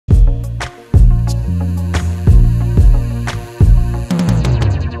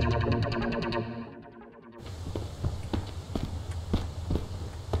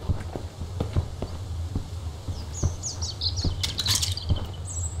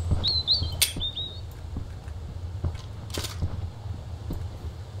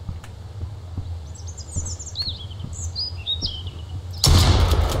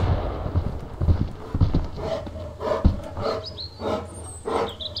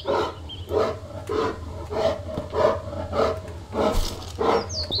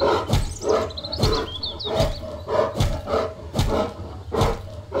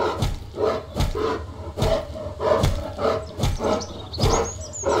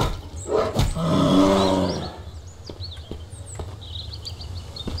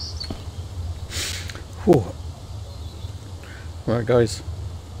Whew. Right guys,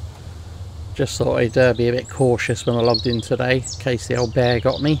 just thought I'd be a bit cautious when I logged in today in case the old bear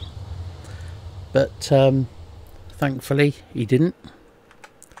got me, but thankfully he didn't.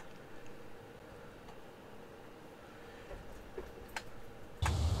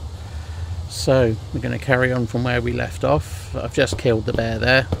 So we're going to carry on from where we left off. I've just killed the bear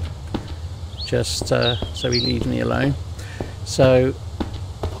there, just so he leaves me alone. So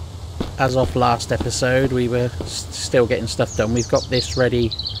as of last episode, we were still getting stuff done. We've got this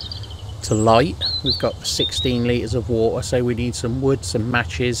ready to light. We've got 16 litres of water, so we need some wood, some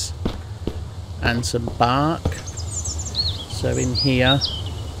matches and some bark. So in here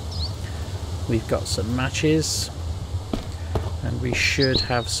we've got some matches and we should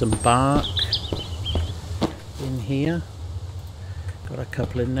have some bark in here. Got a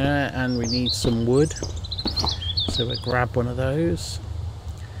couple in there, and we need some wood, so we'll grab one of those.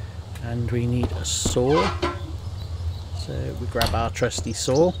 And we need a saw, so we grab our trusty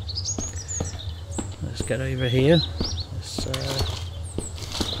saw. Let's get over here. Let's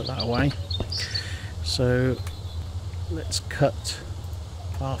put that away. So let's cut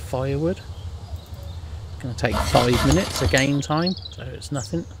our firewood. It's going to take 5 minutes of game time, so it's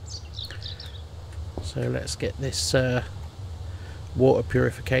nothing. So let's get this water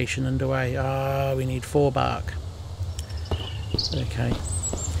purification underway. We need 4 bark. Okay.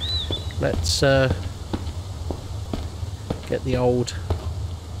 Let's get the old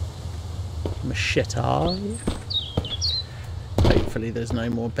machete. Hopefully there's no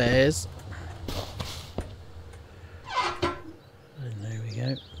more bears. And there we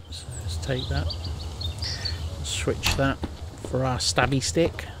go. So let's take that. Switch that for our stabby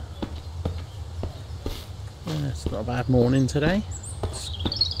stick. Yeah, it's not a bad morning today.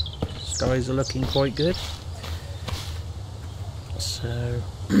 Skies are looking quite good. So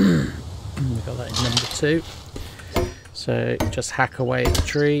we've got that in number 2. So just hack away at the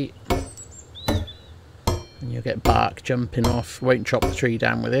tree and you'll get bark jumping off. Won't chop the tree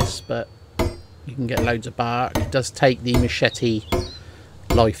down with this, but you can get loads of bark. It does take the machete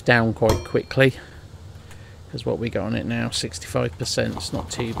life down quite quickly, because what we got on it now, 65%. It's not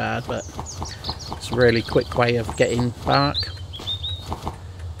too bad, but it's a really quick way of getting bark.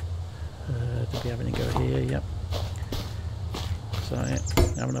 Did we have any go here? Yep. So yeah,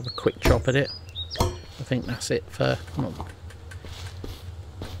 have another quick chop at it. I think that's it for not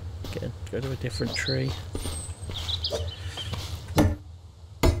go to a different tree.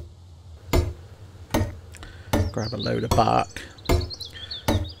 Grab a load of bark.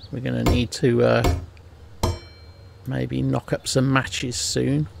 We're going to need to maybe knock up some matches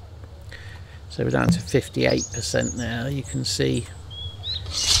soon. So we're down to 58% now. You can see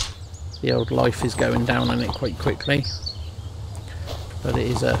the old life is going down on it quite quickly. But it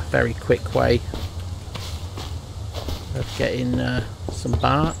is a very quick way of getting some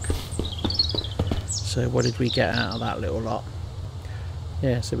bark. So what did we get out of that little lot?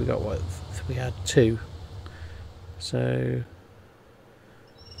 Yeah, so we got what? We had 2. So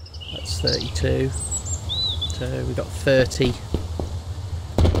that's 32. So we got 30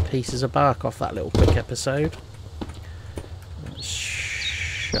 pieces of bark off that little quick episode. Let's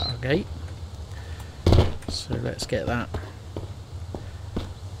shut our gate. So let's get that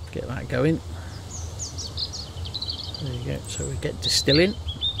going. There you go. So we get distilling.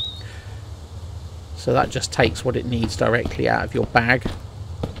 So that just takes what it needs directly out of your bag.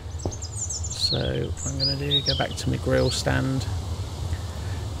 So what I'm going to do, go back to my grill stand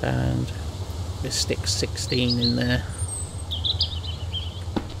and just stick 16 in there,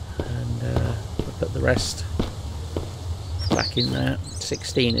 and we'll put the rest back in there.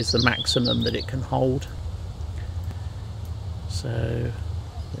 16 is the maximum that it can hold. So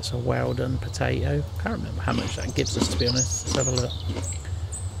it's a well done potato. Can't remember how much that gives us, to be honest. Let's have a look.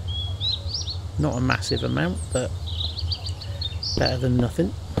 Not a massive amount, but better than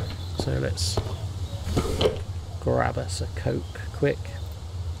nothing. So let's grab us a Coke quick.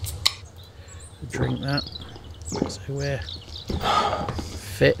 Drink that. So we're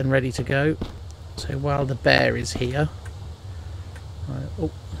fit and ready to go. So while the bear is here, right,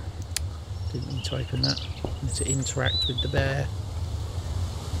 oh, didn't mean to open that. Need to interact with the bear.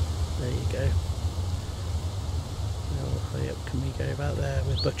 There you go. Oh, yep, can we go about there?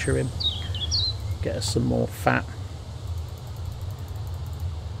 We'll butcher him. Get us some more fat.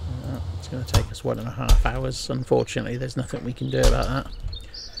 It's going to take us 1.5 hours. Unfortunately, there's nothing we can do about that.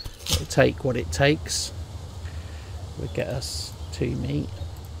 It'll take what it takes. We'll get us 2 meat.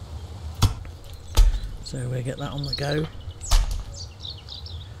 So we'll get that on the go.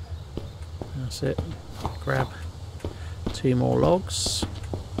 That's it. Grab 2 more logs.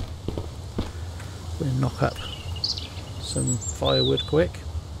 We'll knock up some firewood quick.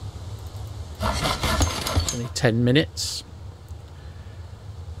 It's only 10 minutes.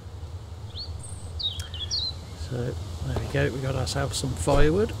 So there we go, we got ourselves some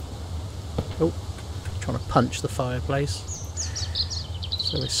firewood. Oh, trying to punch the fireplace.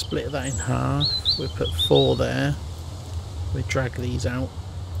 So we split that in half. We'll put 4 there. We drag these out.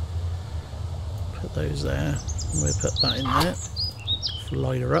 Put those there. We'll put that in there.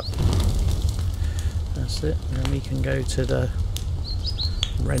 Light her up. That's it. And then we can go to the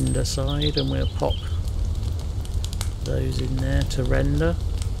render side and we'll pop those in there to render.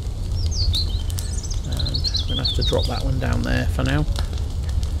 And we're going to have to drop that one down there for now.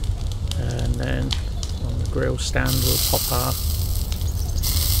 And then on the grill stand we'll pop our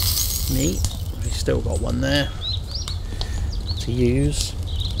meat. We've still got one there to use.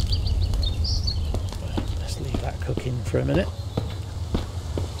 Let's leave that cooking for a minute.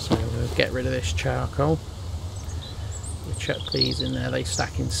 So we'll get rid of this charcoal. We chuck these in there, they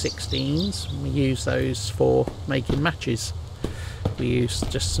stack in 16s. We use those for making matches. We use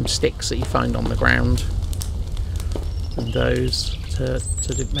just some sticks that you find on the ground and those to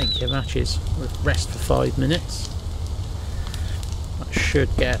make your matches. We'll rest for 5 minutes. That should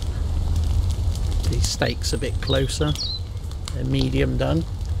get these steaks a bit closer. They're medium done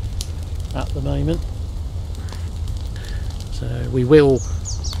at the moment. So we will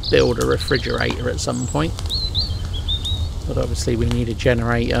build a refrigerator at some point, but obviously we need a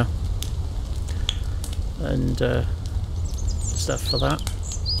generator and stuff for that.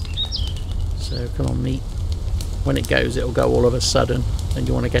 So come on meat, when it goes it'll go all of a sudden and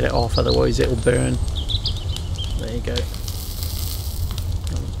you want to get it off, otherwise it'll burn. There you go,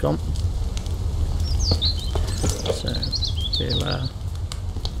 that one's gone. So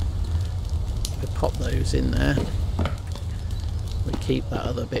we'll pop those in there. We keep that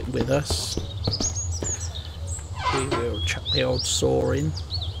other bit with us. We will chuck the old saw in.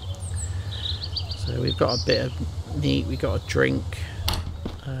 So we've got a bit of meat, we've got a drink.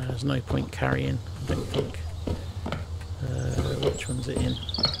 There's no point carrying, I don't think. Which one's it in?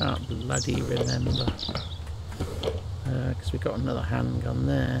 Can't bloody remember. Because we've got another handgun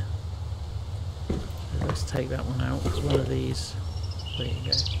there. So let's take that one out. It's one of these. There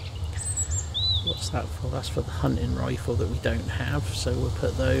you go. What's that for? That's for the hunting rifle that we don't have, so we'll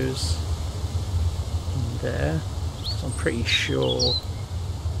put those in there. So I'm pretty sure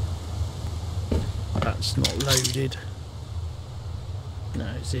that's not loaded.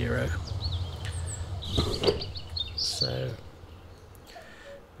 No, 0. So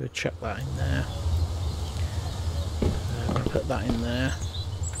we'll chuck that in there. We'll put that in there.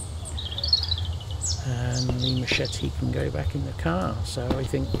 And the machete can go back in the car. So I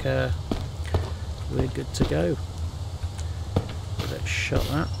think we're good to go. Let's shut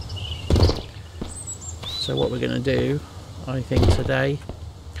that. So what we're going to do, I think today,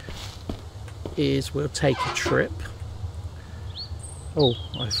 is we'll take a trip. Oh,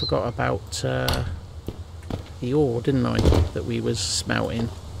 I forgot about the ore, didn't I, that we was smelting.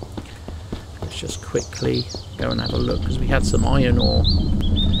 Let's just quickly go and have a look, because we had some iron ore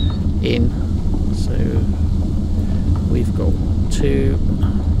in. So we've got 2,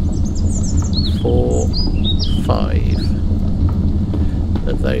 4, 5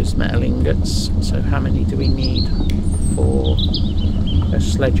 of those metal ingots. So how many do we need for a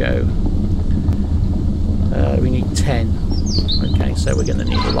sledge-o? We need 10. Okay, so we're going to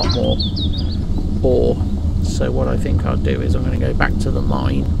need a lot more ore. So what I think I'll do is I'm going to go back to the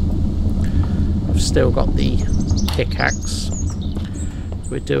mine. I've still got the pickaxe.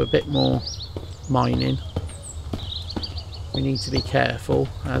 We'll do a bit more mining. We need to be careful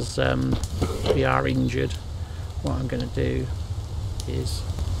as we are injured. What I'm going to do is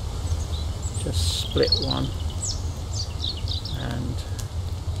just split one and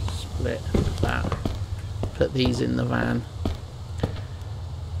split that. Put these in the van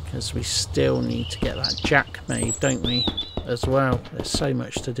because we still need to get that jack made, don't we, as well. There's so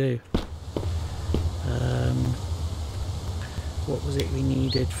much to do. What was it we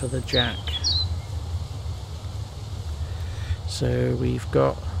needed for the jack? So we've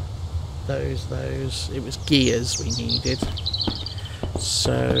got those, it was gears we needed.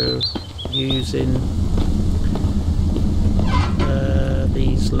 So using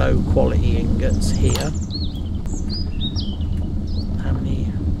these low quality ingots here. How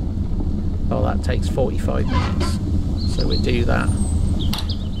many? Oh, that takes 45 minutes. So we do that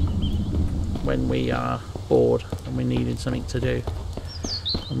when we are bored and we needed something to do.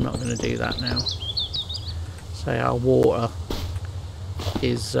 I'm not going to do that now. Say our water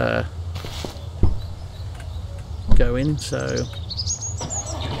is going, so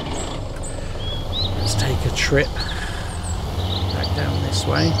let's take a trip back down this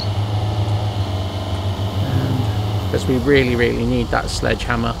way, and because we really need that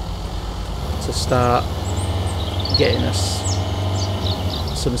sledgehammer to start getting us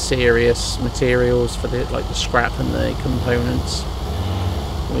some serious materials for the like the scrap and the components.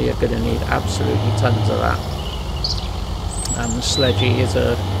 We are going to need absolutely tons of that. The sledgy is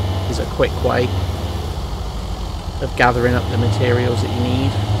a quick way of gathering up the materials that you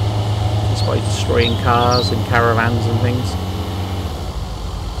need, just by destroying cars and caravans and things.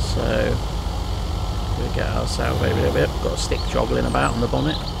 So we'll get ourselves over a bit. Got a stick joggling about on the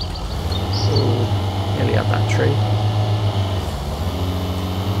bonnet. Ooh, nearly had that tree.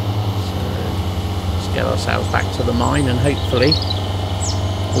 So let's get ourselves back to the mine, and hopefully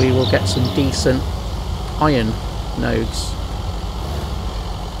we will get some decent iron nodes.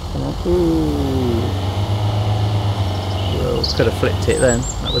 Come on. Ooh. Well, could have flipped it then.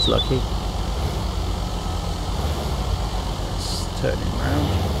 That was lucky. Let's turn him round.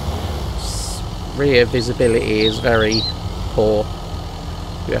 Rear visibility is very poor.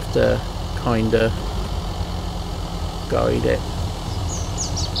 You have to kind of guide it.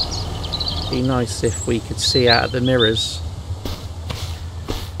 Be nice if we could see out of the mirrors,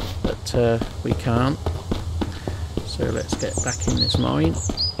 but we can't. So let's get back in this mine.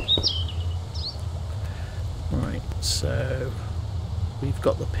 Right, so we've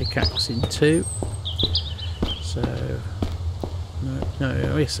got the pickaxe in 2. So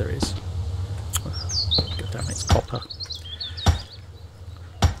no, yes there is. God damn, it's copper.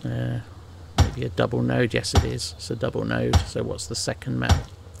 Maybe a double node. Yes, it is. It's a double node. So what's the second metal?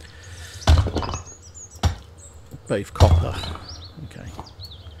 Both copper. Okay.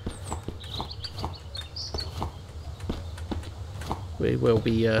 We will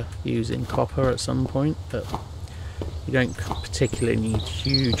be using copper at some point, but you don't particularly need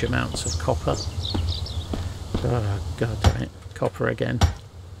huge amounts of copper. Oh, God damn it. Copper again.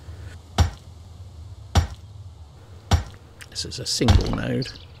 This is a single node.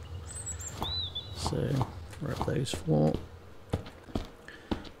 So, grab those 4.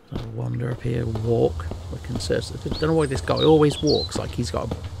 I'll wander up here, walk. I can search. I don't know why this guy always walks like he's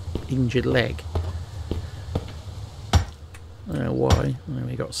got an injured leg. I don't know why. And then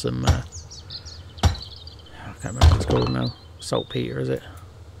we got some, I can't remember what it's called now. Saltpeter, is it?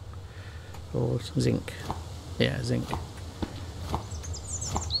 Or zinc. Yeah, zinc.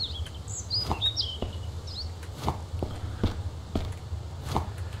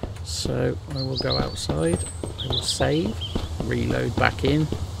 So I will go outside, I will save, reload back in,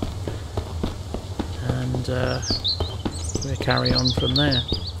 and we'll carry on from there.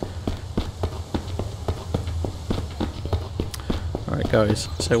 Alright guys,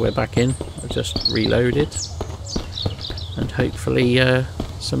 so we're back in. I've just reloaded, and hopefully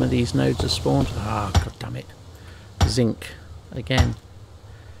some of these nodes are spawned. Ah, god damn it. Zinc again.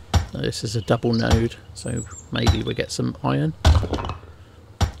 Now, this is a double node, so maybe we'll get some iron.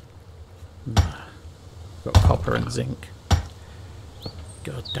 Got copper and zinc.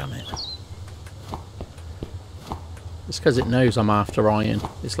 God damn it. It's because it knows I'm after iron.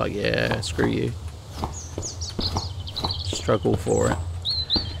 It's like, yeah, screw you. Struggle for it.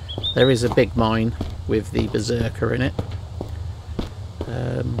 There is a big mine with the berserker in it.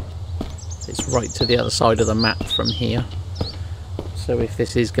 It's right to the other side of the map from here. So if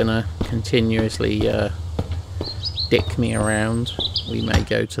this is going to continuously dick me around, we may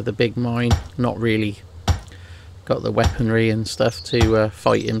go to the big mine. Not really got the weaponry and stuff to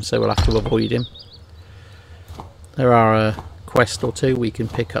fight him, so we'll have to avoid him. There are a quest or 2 we can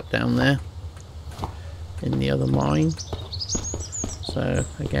pick up down there in the other mine. So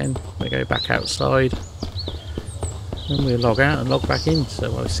again, we go back outside and we'll log out and log back in.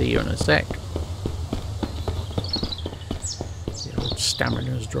 So I'll see you in a sec. The old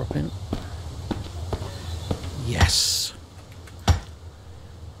stamina's dropping. Yes,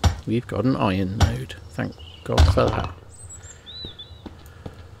 we've got an iron node. Thank God for that.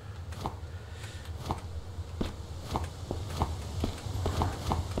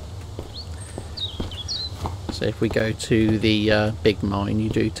 So if we go to the big mine, you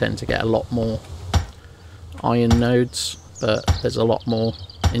do tend to get a lot more iron nodes, but there's a lot more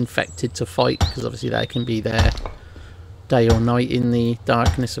infected to fight, because obviously they can be there day or night in the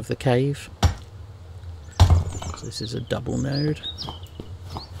darkness of the cave. So this is a double node.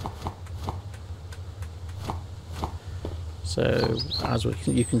 So as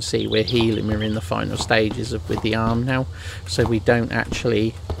you can see, we're healing. We're in the final stages with the arm now, so we don't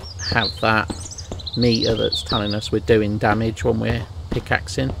actually have that meter that's telling us we're doing damage when we're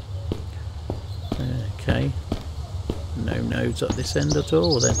pickaxing. Okay, no nodes at this end at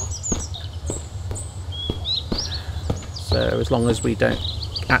all then. So as long as we don't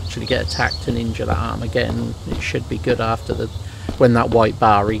actually get attacked and injure that arm again, it should be good after when that white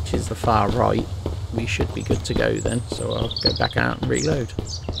bar reaches the far right. We should be good to go then. So I'll go back out and reload.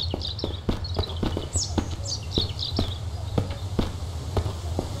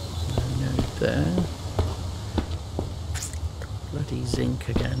 No node there. Bloody zinc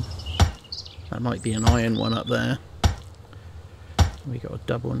again. That might be an iron one up there. We got a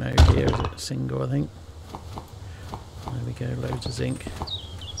double node here. Is it a single? I think. There we go. Loads of zinc.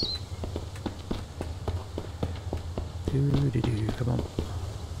 Come on. Oh,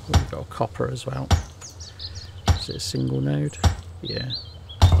 we've got a copper as well. Is it a single node? Yeah,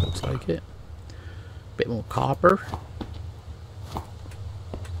 looks like it. Bit more copper.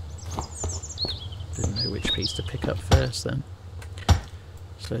 Didn't know which piece to pick up first then.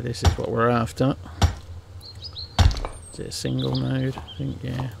 So this is what we're after. Is it a single node? I think,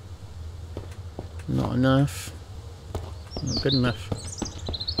 yeah. Not enough. Not good enough.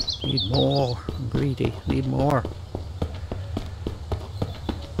 Need more. I'm greedy. Need more.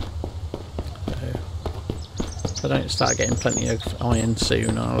 If I don't start getting plenty of iron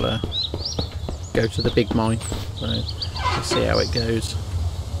soon, I'll go to the big mine. So let's see how it goes.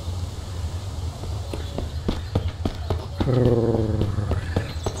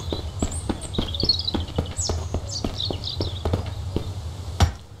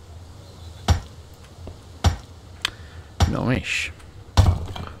 Nice.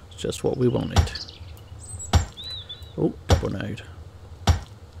 It's just what we wanted. Oh, double node.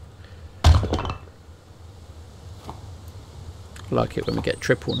 I like it when we get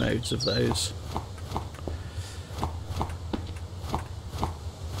triple nodes of those.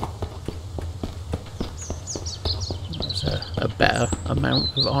 There's a better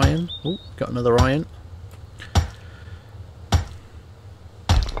amount of iron. Oh, got another iron.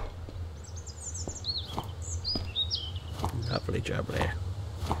 Lovely jubbly.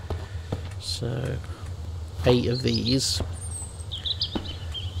 So 8 of these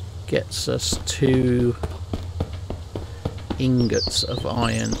gets us 2 ingots of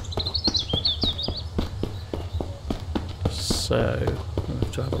iron. So we'll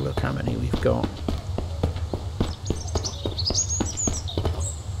have to have a look how many we've got.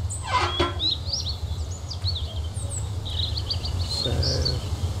 So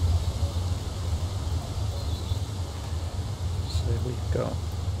we've got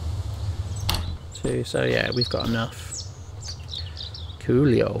 2. So yeah, we've got enough.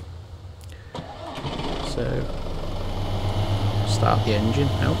 Coolio. So start the engine,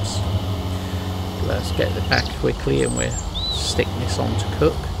 helps. Let's get it back quickly and we'll stick this on to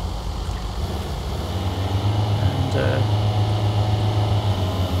cook. And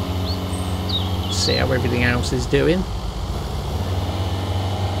see how everything else is doing.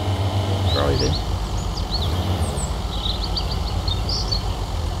 Driving.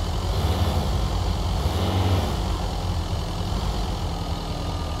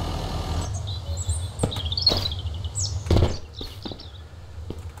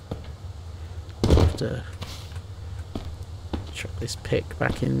 Chuck this pick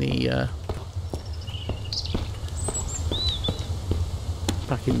back in the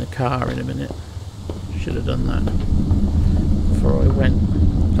car in a minute. Should have done that before I went.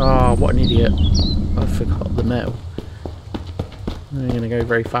 Oh, what an idiot! I forgot the metal. I'm going to go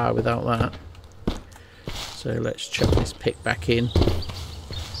very far without that. So let's chuck this pick back in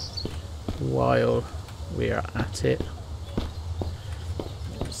while we are at it.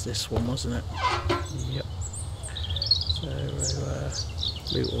 It was this one, wasn't it? Yep. So we'll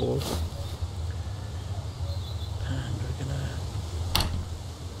loot all, and we're gonna.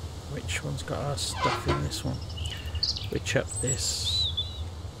 Which one's got our stuff in this one? We chuck this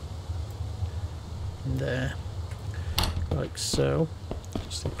in there, like so,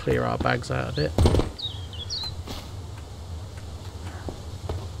 just to clear our bags out of it.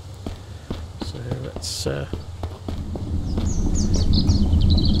 So let's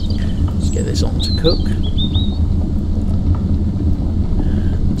get this on to cook.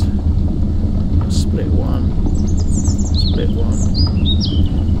 Split one,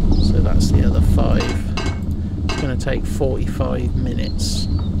 so that's the other 5. It's going to take 45 minutes.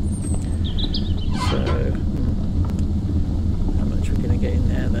 So how much we're going to get in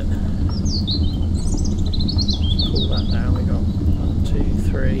there then? Pull that down. We got 1, 2,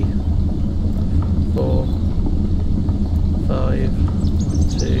 3, 4, 5,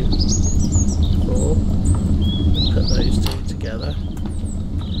 1, 2, 4. We'll put those 2 together.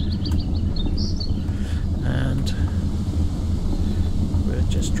 And we'll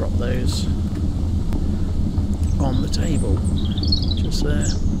just drop those on the table, just there.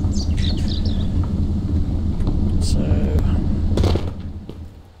 So,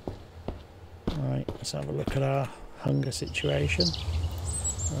 right, let's have a look at our hunger situation.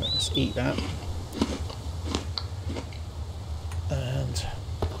 Right, let's eat that. And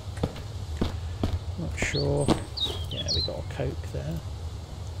not sure. Yeah, we got a Coke there.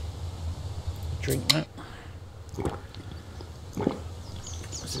 Drink that.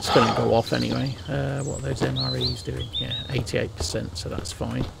 It's going to go off anyway. What are those MREs doing? Yeah, 88%, so that's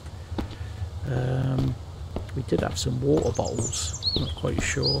fine. We did have some water bottles. Not quite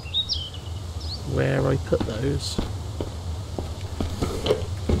sure where I put those.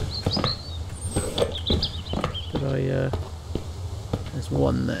 Did I? There's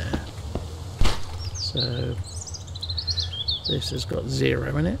one there. So this has got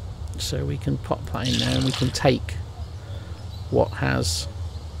 0 in it. So we can pop that in there and we can take what has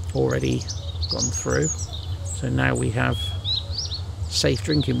already gone through. So now we have safe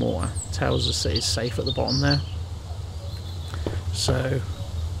drinking water. Tells us that it's safe at the bottom there. So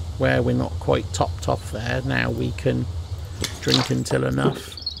where we're not quite topped off there, now we can drink until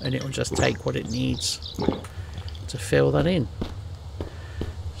enough and it will just take what it needs to fill that in.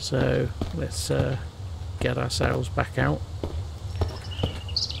 So let's get ourselves back out.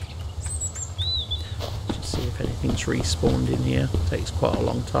 See if anything's respawned in here. It takes quite a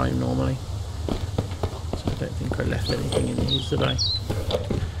long time normally. So I don't think I left anything in these, did I?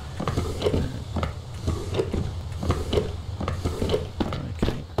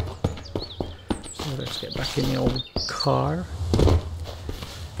 Okay. So let's get back in the old car.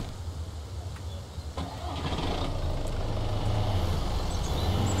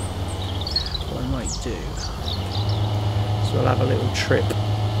 What I might do is we'll have a little trip.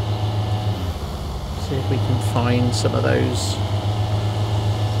 See if we can find some of those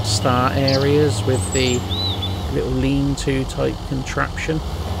start areas with the little lean-to type contraption,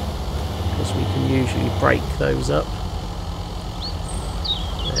 because we can usually break those up.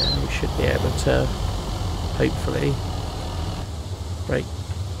 Then we should be able to hopefully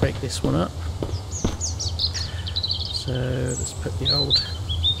break this one up. So let's put the old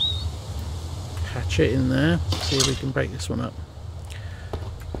hatchet in there, see if we can break this one up.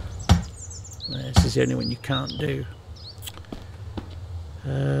 This is the only one you can't do.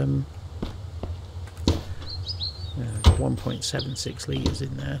 1.76 litres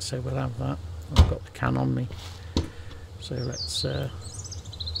in there, so we'll have that. I've got the can on me, so let's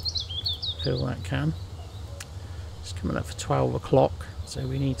fill that can. It's coming up for 12 o'clock, so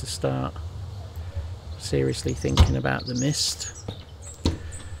we need to start seriously thinking about the mist.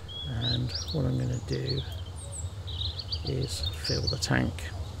 And what I'm going to do is fill the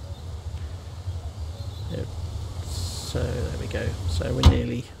tank. So there we go. So we're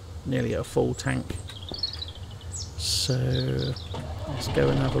nearly at a full tank. So let's go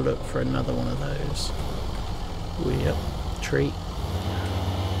and have a look for another one of those. Yep, treat.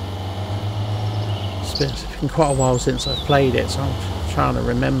 It's been quite a while since I've played it, so I'm trying to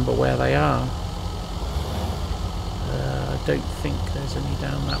remember where they are. I don't think there's any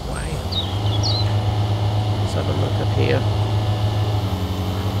down that way. Let's have a look up here.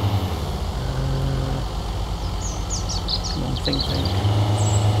 Come on, think.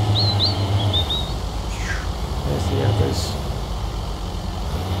 There's the others.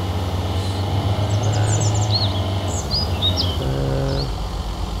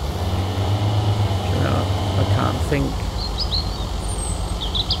 You know, I can't think.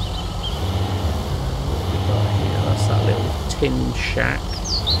 What have we got here? That's that little tin shack.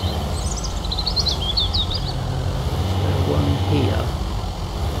 There's one here.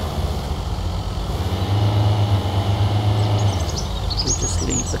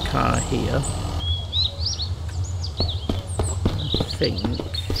 Leave the car here. I think.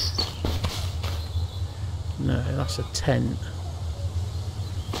 No, that's a tent.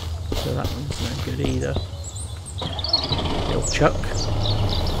 So that one's no good either. Little chuck.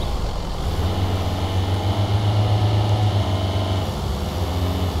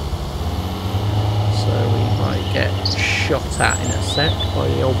 So we might get shot at in a sec by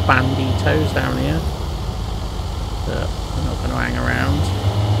the old banditos down here. But we're not going to hang around.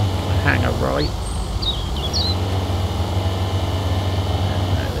 Hang a right.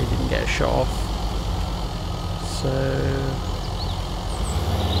 No, they didn't get a shot off. So,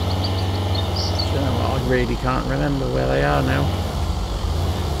 you know what, I really can't remember where they are now.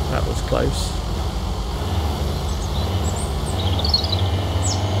 That was close.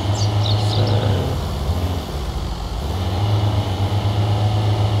 So,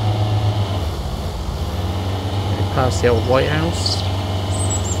 past the old White House.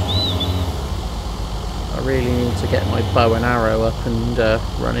 I really need to get my bow and arrow up and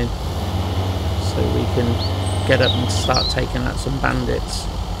running so we can get up and start taking out some bandits.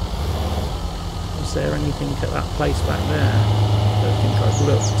 Was there anything at that place back there? I don't think I've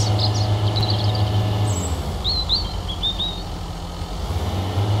looked.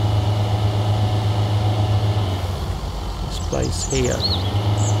 This place here.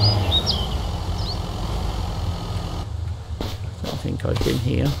 I don't think I've been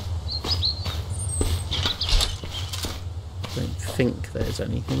here. Don't think there's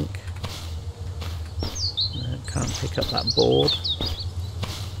anything. No, can't pick up that board.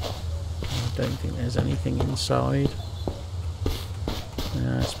 I don't think there's anything inside.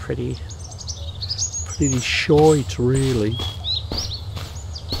 No, it's pretty short, really.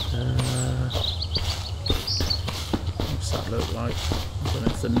 What's that look like? I don't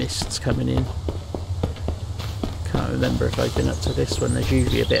know if the mist's coming in. Can't remember if I've been up to this one. There's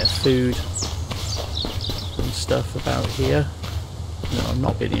usually a bit of food and stuff about here. No, I've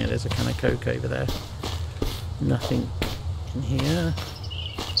not been here. There's a can of Coke over there. Nothing in here.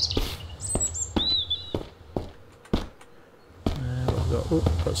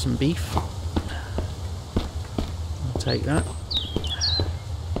 We've got some beef. I'll take that.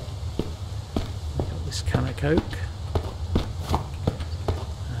 We've got this can of Coke.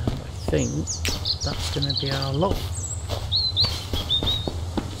 And I think that's going to be our lot.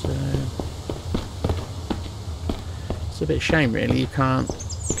 So it's a bit of a shame, really. You can't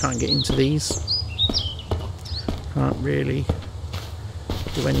get into these. Can't really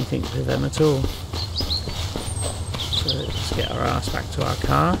do anything with them at all. So let's get our ass back to our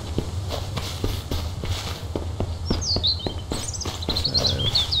car. So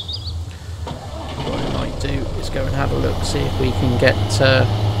what I might do is go and have a look, see if we can get a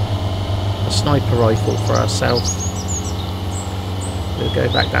sniper rifle for ourselves. We'll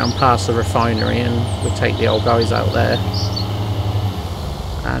go back down past the refinery and we'll take the old guys out there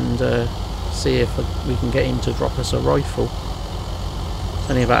and see if we can get him to drop us a rifle. It's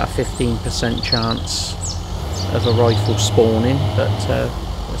only about a 15% chance of a rifle spawning, but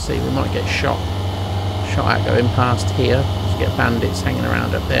let's see, we might get shot at going past here. Let's get bandits hanging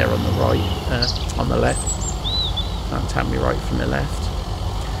around up there on the right, on the left. Can't tell me right from the left.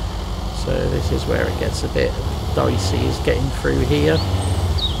 So this is where it gets a bit dicey, is getting through here,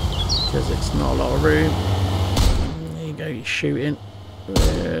 because it's not a lot of room. There you go, he's shooting.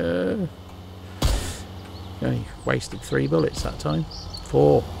 Oh, he wasted 3 bullets that time.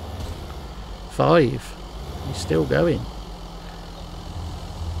 4, 5. He's still going.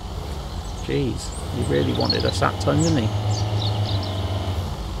 Jeez, he really wanted us that time, didn't he?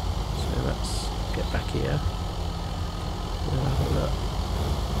 So let's get back here. We'll have a look.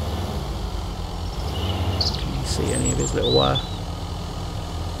 Can you see any of his little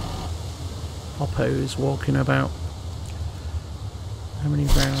hoppos walking about? How many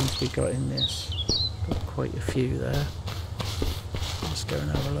rounds we got in this? Got quite a few there. Let's go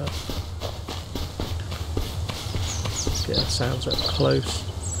and have a look. Get ourselves up close.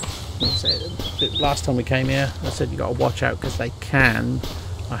 Last time we came here, I said you got to watch out because they can.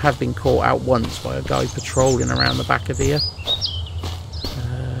 I have been caught out once by a guy patrolling around the back of here.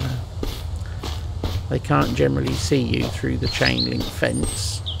 They can't generally see you through the chain link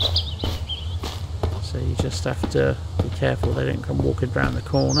fence, so you just have to be careful they don't come walking around the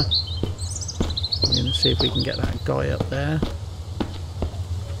corner. We're going to see if we can get that guy up there.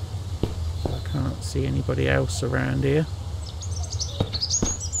 I can't see anybody else around here,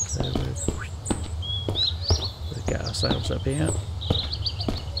 so we'll get ourselves up here.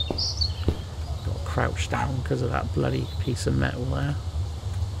 Got to crouch down because of that bloody piece of metal there.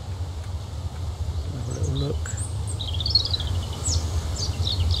 Have a little look.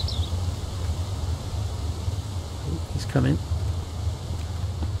 Oh, he's coming.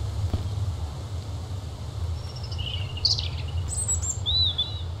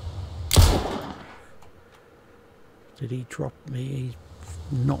 Did he drop me? He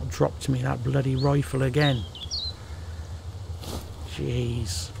not dropped me that bloody rifle again.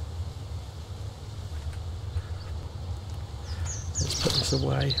 Jeez. Let's put this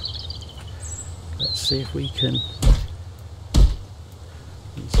away. Let's see if we can.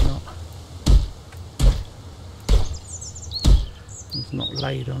 He's not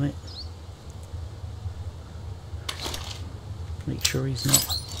laid on it. Make sure he's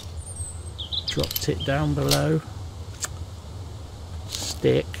not dropped it down below.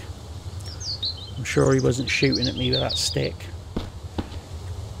 Stick. I'm sure he wasn't shooting at me with that stick.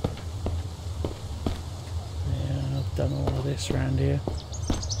 Yeah, I've done all of this around here.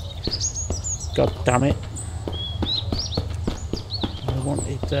 God damn it. I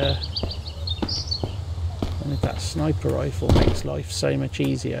wanted that sniper rifle. Makes life so much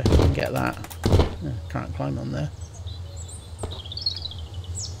easier if I can get that. Can't climb on there.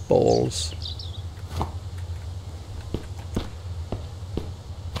 Balls.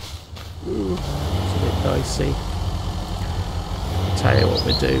 Ooh, it's a bit dicey. I'll tell you what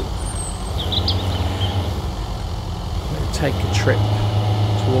we do. We'll take a trip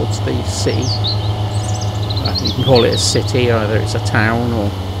towards the city. Well, you can call it a city, either it's a town or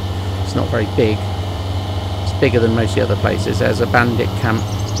it's not very big. It's bigger than most of the other places. There's a bandit camp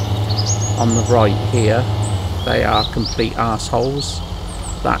on the right here. They are complete arseholes.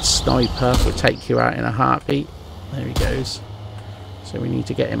 That sniper will take you out in a heartbeat. There he goes. So we need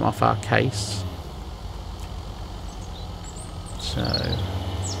to get him off our case. So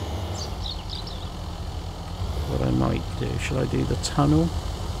what I might do, shall I do the tunnel?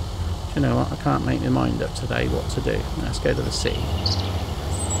 Do you know what, I can't make my mind up today what to do. Let's go to the city.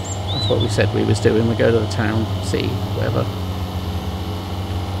 That's what we said we was doing. We go to the town, city, whatever.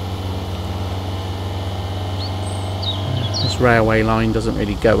 This railway line doesn't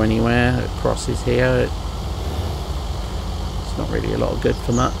really go anywhere. It crosses here. It's not really a lot of good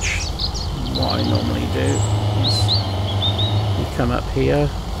for much. What I normally do is you come up here.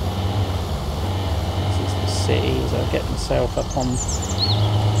 This is the city. So I get myself up on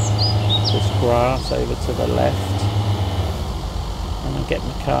this grass over to the left, and I get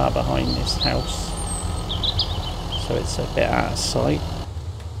my car behind this house so it's a bit out of sight.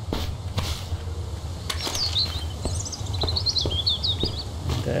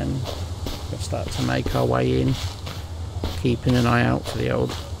 Then we'll start to make our way in, keeping an eye out for the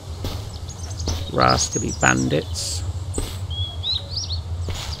old rascally bandits,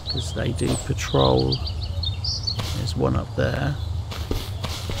 because they do patrol. There's one up there.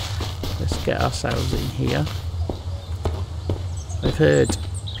 Let's get ourselves in here. I've heard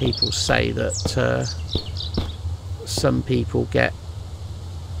people say that some people get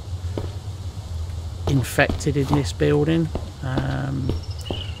infected in this building.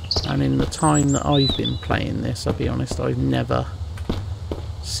 And in the time that I've been playing this, I'll be honest, I've never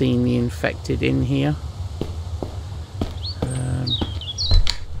seen the infected in here.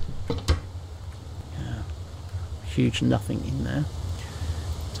 Yeah, huge nothing in there.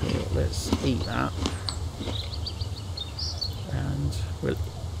 So let's eat that. And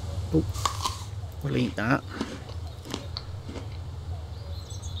we'll eat that.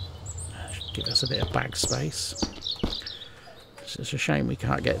 Should give us a bit of bag space. It's a shame we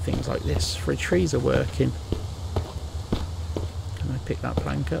can't get things like this. Fridge trees are working. Can I pick that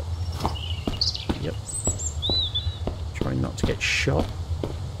plank up? Yep. Trying not to get shot.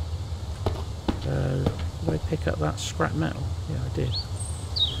 Did I pick up that scrap metal? Yeah, I did.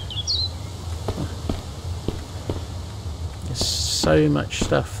 There's so much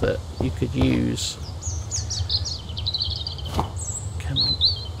stuff that you could use. Come on.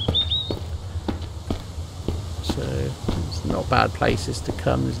 So it's not bad places to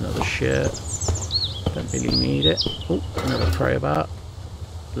come. There's another shirt. Don't really need it. Oh, another crowbar.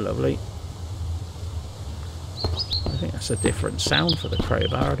 Lovely. I think that's a different sound for the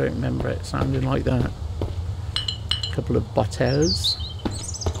crowbar. I don't remember it sounding like that. A couple of bottles.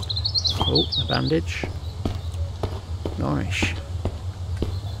 Oh, a bandage. Nice.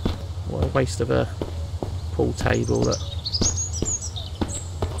 What a waste of a pool table. That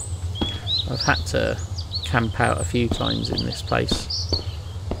I've had to camp out a few times in this place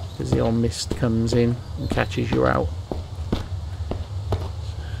because the old mist comes in and catches you out. I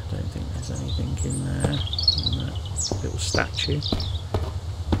don't think there's anything in there. In that little statue.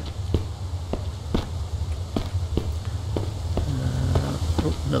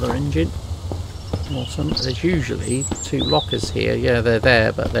 Oh, another engine. Awesome. There's usually 2 lockers here. Yeah, they're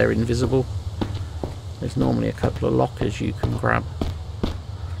there, but they're invisible. There's normally a couple of lockers you can grab.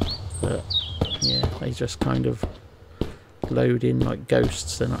 But yeah, they just kind of load in like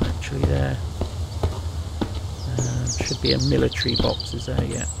ghosts. They're not actually there. Should be a military box, is there?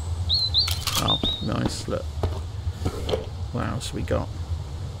 Yeah. Oh, nice. Look. What else we got?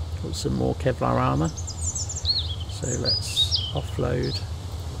 Got some more Kevlar armour. So let's offload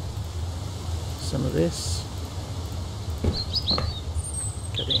some of this.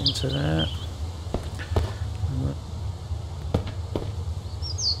 Get it into there.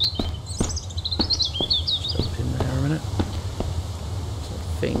 Jump in there a minute. So I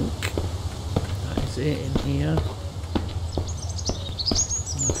think that is it in here.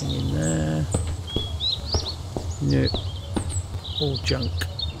 Nothing in there. Nope. All junk.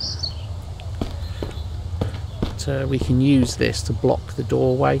 But we can use this to block the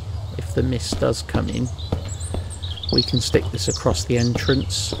doorway. If the mist does come in, we can stick this across the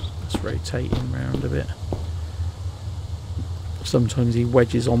entrance. Let's rotate him round a bit. Sometimes he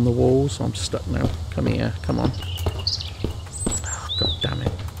wedges on the walls. I'm stuck now. Come here, come on. Oh, God damn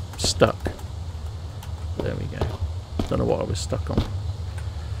it. I'm stuck. There we go. Don't know what I was stuck on.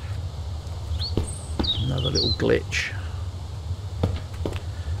 Another little glitch.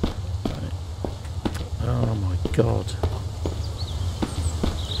 Right. Oh my God.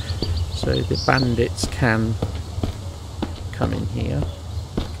 So the bandits can come in here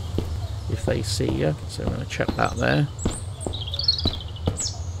if they see you. So I'm going to check that there.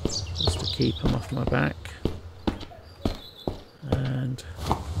 Just to keep them off my back. And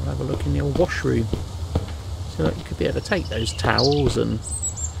I'll have a look in the old washroom. So that you could be able to take those towels and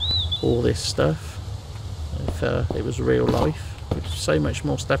all this stuff if it was real life. There's so much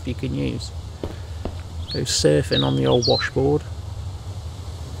more stuff you can use. Go surfing on the old washboard.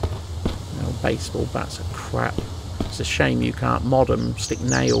 The old baseball bats are crap. It's a shame you can't mod them, stick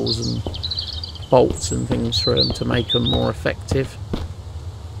nails and bolts and things through them to make them more effective.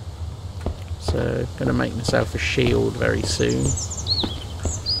 So I'm going to make myself a shield very soon.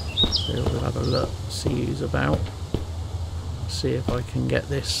 So we'll have a look, see who's about. See if I can get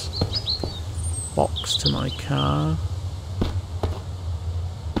this box to my car.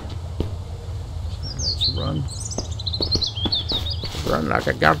 So let's run. Run like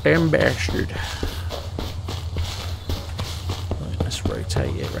a goddamn bastard. Right, let's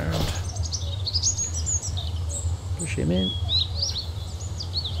rotate it around. Push him in.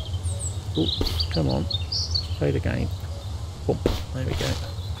 Oh, come on. Play the game. Boom. There we go.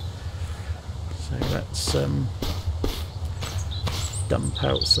 So let's dump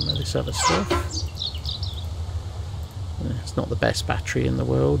out some of this other stuff. It's not the best battery in the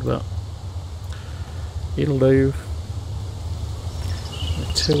world, but it'll do.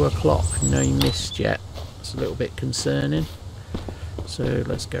 2 o'clock, no mist yet. It's a little bit concerning. So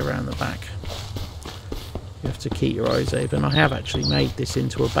let's go around the back. You have to keep your eyes open. I have actually made this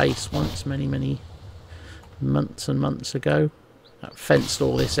into a base once, many months and months ago. I fenced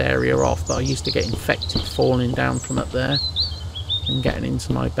all this area off, but I used to get infected falling down from up there and getting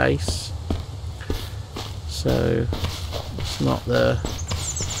into my base. So it's not the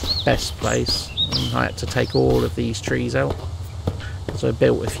best place. And I had to take all of these trees out because I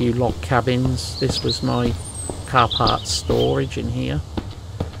built a few log cabins. This was my car parts storage in here.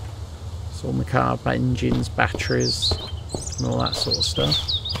 So all my car engines, batteries and all that sort of stuff.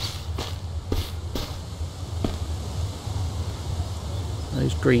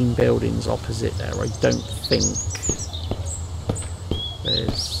 Those green buildings opposite there, I don't think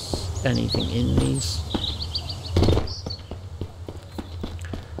there's anything in these.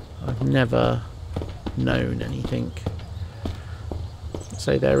 I've never known anything.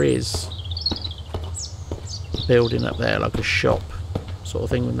 So there is a building up there, like a shop sort of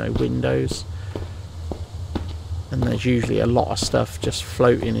thing with no windows. And there's usually a lot of stuff just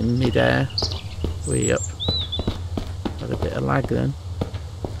floating in mid-air. Way up. Had a bit of lag then.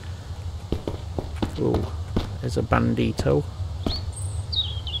 Oh, there's a bandito.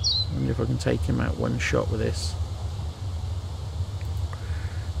 I wonder if I can take him out one shot with this.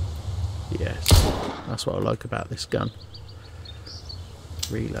 Yes, that's what I like about this gun.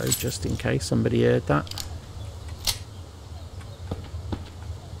 Reload just in case somebody heard that.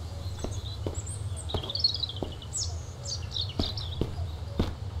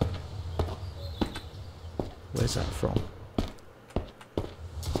 Where's that from?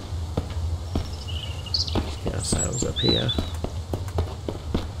 Let's get ourselves up here.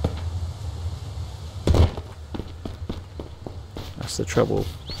 That's the trouble.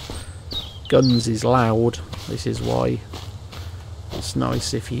 Guns is loud. This is why it's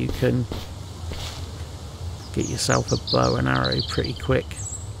nice if you can get yourself a bow and arrow pretty quick.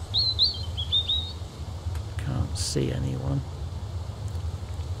 Can't see anyone.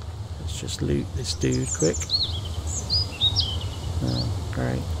 Let's just loot this dude quick. Oh,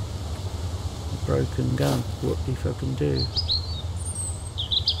 great. A broken gun. Whoop-de fucking do.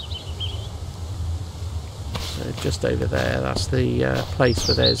 So just over there, that's the place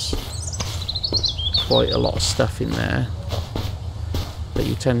where there's quite a lot of stuff in there. But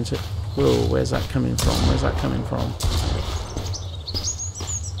you tend to... Whoa, where's that coming from? Where's that coming from?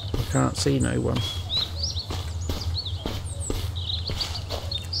 I can't see no one.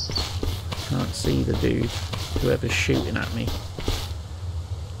 Can't see the dude, whoever's shooting at me.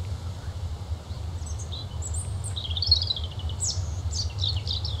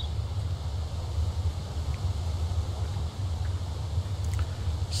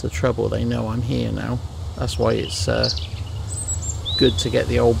 It's the trouble, they know I'm here now. That's why it's good to get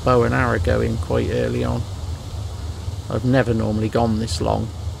the old bow and arrow going quite early on. I've never normally gone this long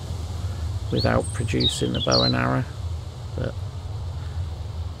without producing the bow and arrow, but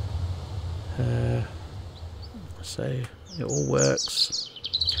So it all works.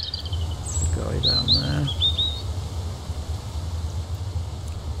 Guy down there.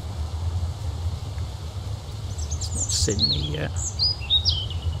 It's not seen me yet.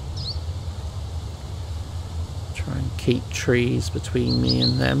 Try and keep trees between me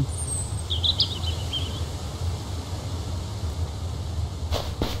and them.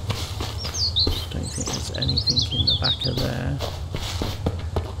 Don't think there's anything in the back of there.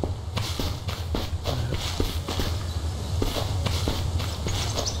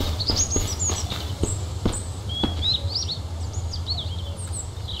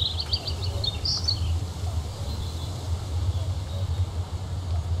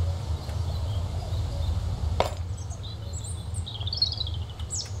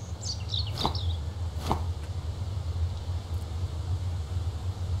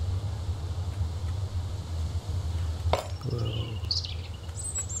 Whoa.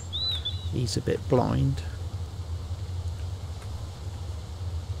 He's a bit blind.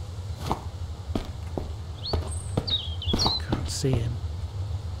 Can't see him.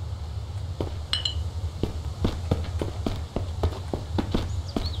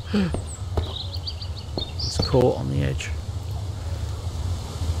 He's caught on the edge.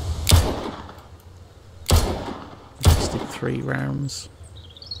 Wasted 3 rounds.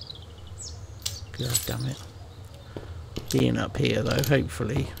 God damn it. Being up here though,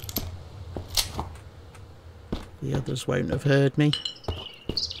 hopefully the others won't have heard me.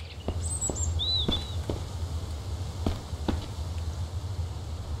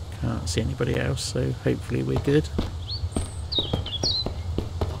 Can't see anybody else, so hopefully we're good.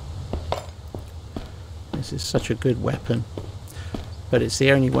 This is such a good weapon, but it's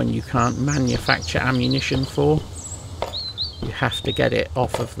the only one you can't manufacture ammunition for. You have to get it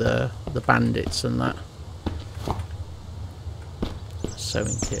off of the bandits and that.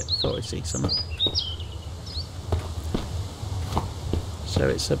 Sewing kit, thought I'd see something. So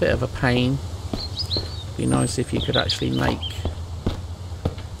it's a bit of a pain. Be nice if you could actually make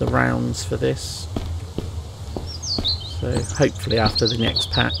the rounds for this. So hopefully after the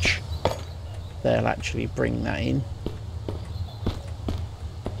next patch they'll actually bring that in.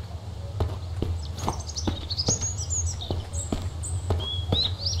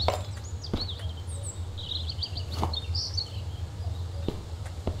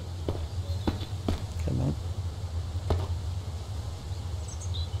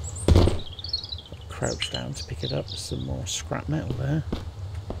 Crouch down to pick it up. There's some more scrap metal there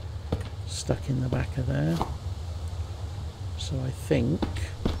stuck in the back of there, so I think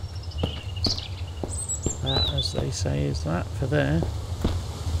that, as they say, is that for there.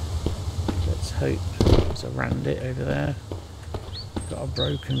 Let's hope. There's a Randit over there, got a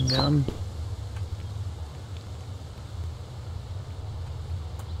broken gun.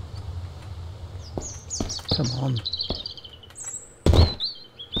 Come on.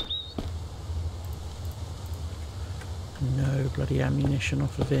 No bloody ammunition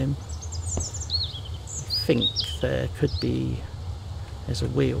off of him. I think there could be... there's a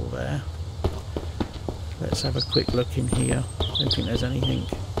wheel there. Let's have a quick look in here. Don't think there's anything.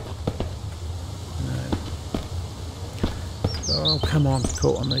 No. Oh, come on.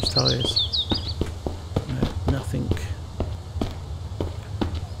 Caught on those tyres. No, nothing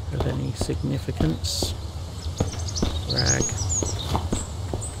of any significance. Rag.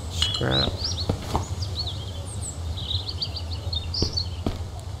 Scrap.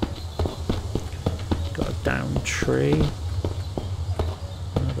 Down tree,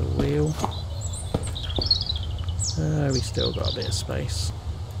 another wheel. We still got a bit of space.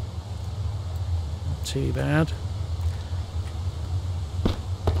 Not too bad.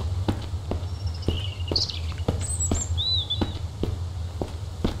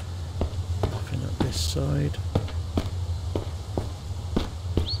 Nothing up this side.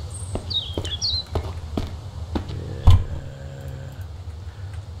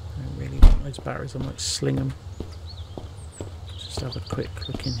 Those batteries, I might sling them. Just have a quick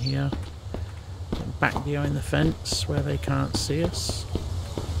look in here. Get back behind the fence where they can't see us.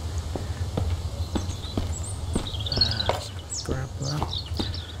 So grab that.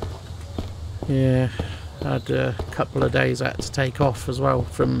 Yeah, I had a couple of days I had to take off as well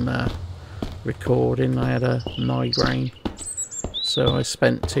from recording. I had a migraine, so I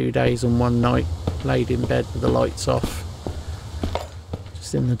spent 2 days and 1 night laid in bed with the lights off,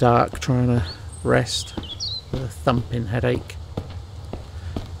 in the dark, trying to rest with a thumping headache.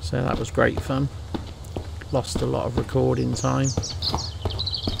 So that was great fun. Lost a lot of recording time,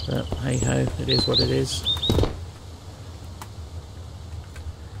 but hey ho, it is what it is.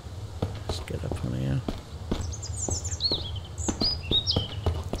 Let's get up on here.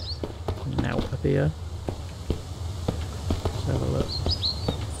 up here. Let's have a look.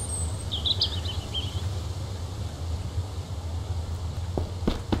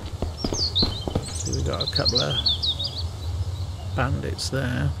 See, we've got a couple of bandits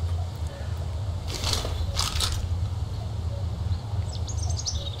there.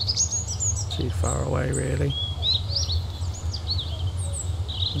 Too far away, really.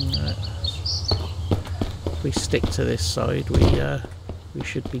 No. If we stick to this side, we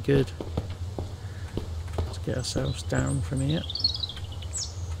should be good. Let's get ourselves down from here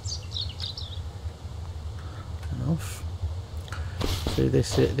and off. So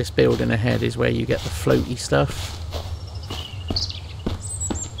this building ahead is where you get the floaty stuff.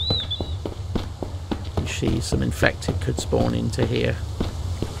 You see some infected could spawn into here.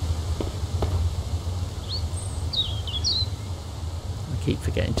 I keep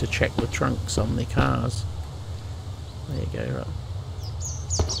forgetting to check the trunks on the cars. There you go. Right.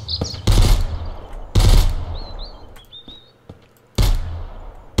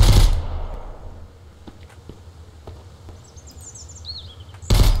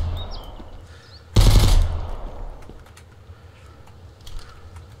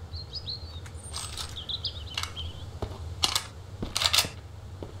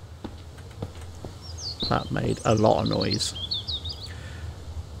 That made a lot of noise.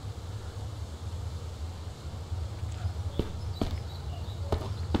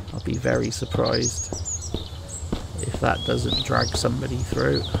 I'll be very surprised if that doesn't drag somebody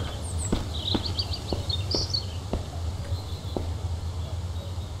through.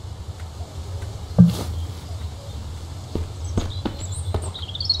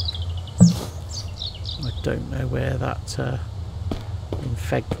 I don't know where that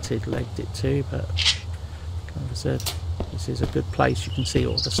infected legged it to, but like I said, this is a good place. You can see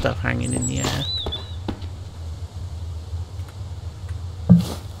all the stuff hanging in the air.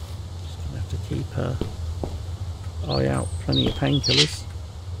 Just gonna have to keep an eye out. Plenty of painkillers.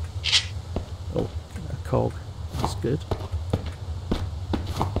 Oh, a cog. That's good.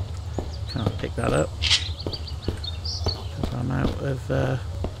 Can't pick that up. I'm out of...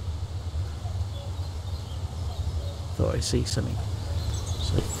 thought I see something.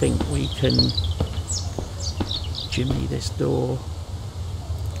 So I think we can jimmy this door.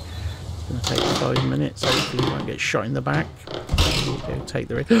 It's going to take 5 minutes. Hopefully we won't get shot in the back. There we go, take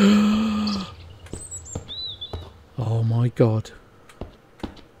the risk. Oh my god.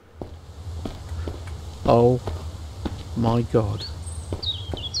 Oh my god.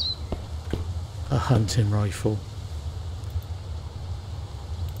 A hunting rifle.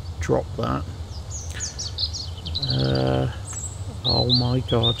 Drop that. Oh my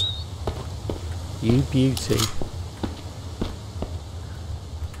god. You beauty.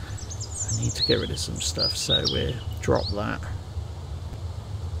 I need to get rid of some stuff, so we'll drop that.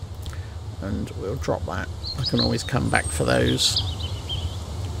 And we'll drop that. I can always come back for those.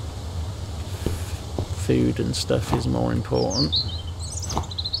 Food and stuff is more important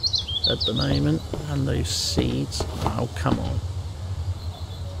at the moment. And those seeds. Oh, come on.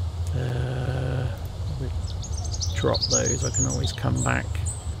 We'll drop those. I can always come back.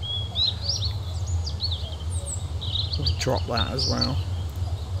 We'll drop that as well,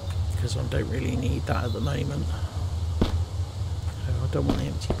 because I don't really need that at the moment. I don't want the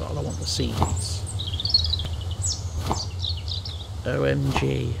empty bottle, I want the seeds.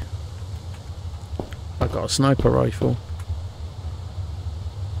 OMG. I got a sniper rifle.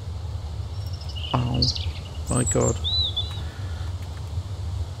 Oh my god.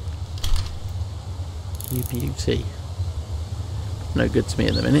 You beauty. No good to me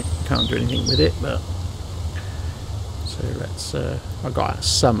at the minute. Can't do anything with it, but... So let's... I got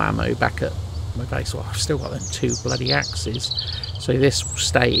some ammo back at my base. Well, I've still got them 2 bloody axes. So this will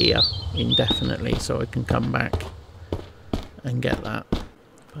stay here indefinitely, so I can come back and get that.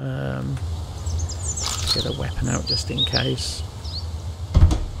 Get a weapon out just in case.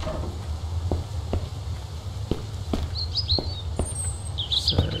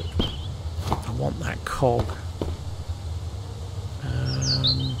 So I want that cog. I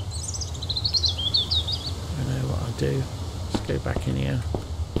know what I'll do. Let's go back in here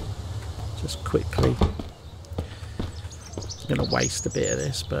just quickly. I'm going to waste a bit of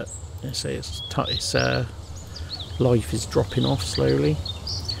this, but you see it's life is dropping off slowly.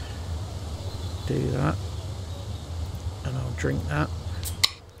 Do that, and I'll drink that.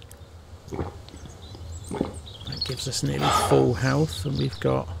 That gives us nearly full health, and we've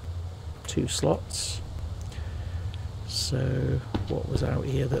got 2 slots. So what was out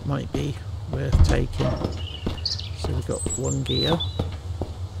here that might be worth taking? So we've got 1 gear,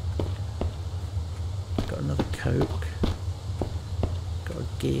 got another Coke, got a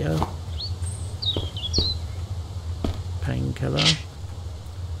gear, Painkiller.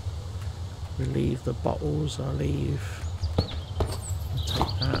 Relieve the bottles. I'll leave. I'll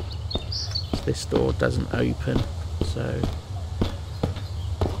take that. This door doesn't open, so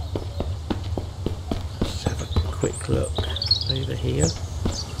let's have a quick look over here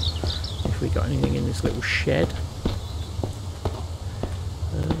if we got anything in this little shed.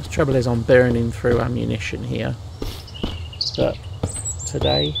 The trouble is I'm burning through ammunition here, but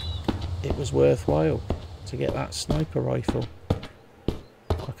today it was worthwhile to get that sniper rifle.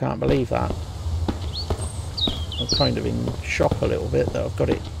 I can't believe that. I'm kind of in shock a little bit that I've got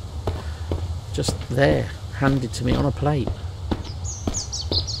it just there, handed to me on a plate.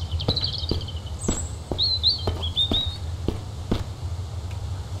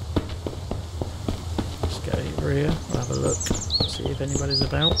 Let's go over here, I'll have a look, see if anybody's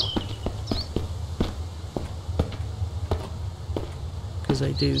about. Because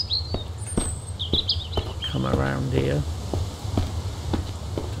they do come around here.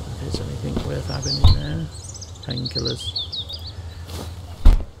 Don't know if there's anything worth having in there. Painkillers.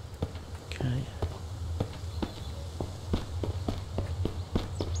 Okay.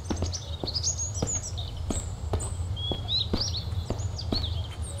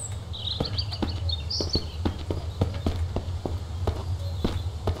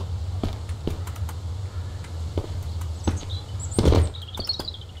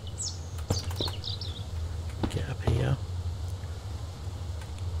 Get up here.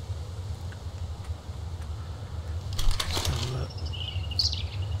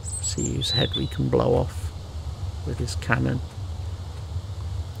 See whose head we can blow off with this cannon.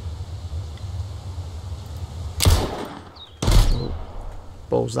 Oh,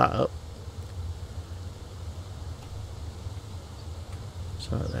 balls that up.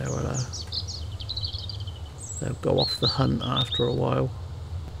 So they will they'll go off the hunt after a while.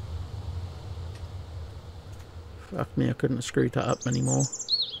 Fuck me, I couldn't have screwed that up anymore.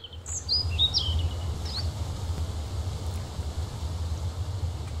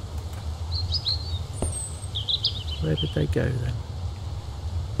 Where did they go then?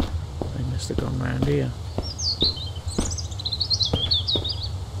 They must have gone round here.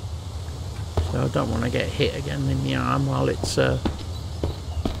 So I don't want to get hit again in the arm while it's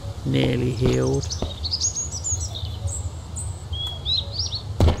nearly healed.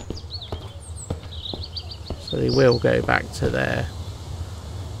 So they will go back to their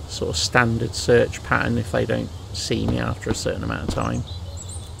sort of standard search pattern if they don't see me after a certain amount of time.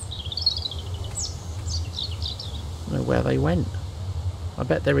 I don't know where they went. I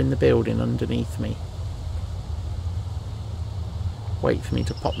bet they're in the building underneath me. Wait for me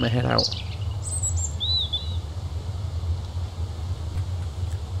to pop my head out.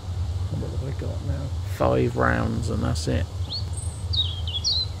 What have I got now? 5 rounds and that's it.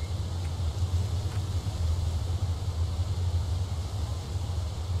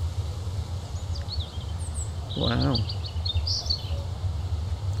 Wow.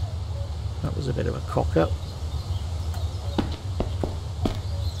 That was a bit of a cock up.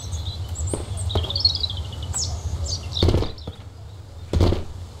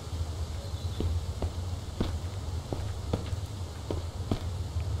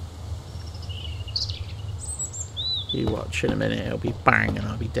 You watch in a minute, it'll be bang and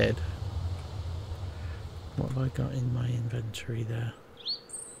I'll be dead. What have I got in my inventory there?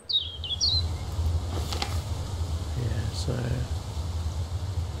 Yeah, so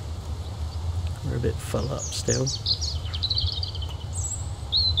we're a bit full up still.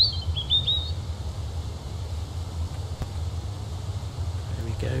 There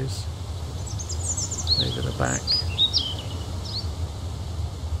he goes. Over the back.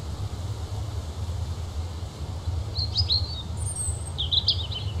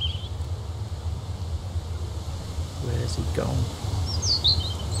 Where's he gone?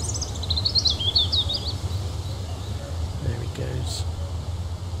 There he goes.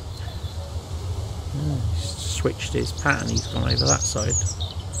 Oh, he's switched his pattern, he's gone over that side.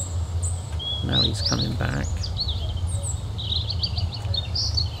 Now he's coming back.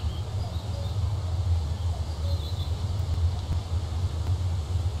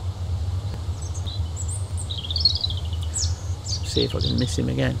 See if I can miss him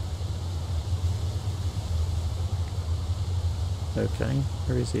again. Okay,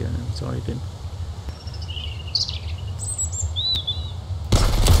 where is he? He's hiding.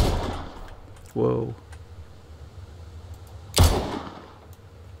 Whoa.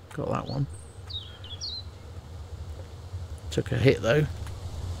 Got that one. Took a hit though.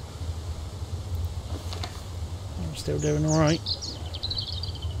 I'm still doing alright.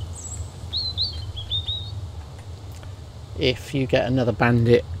 If you get another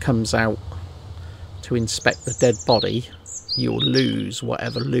bandit comes out to to inspect the dead body, you'll lose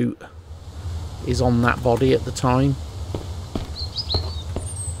whatever loot is on that body at the time.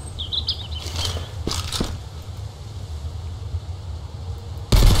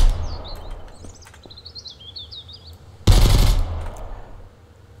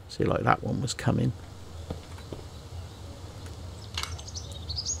 See, like that one was coming.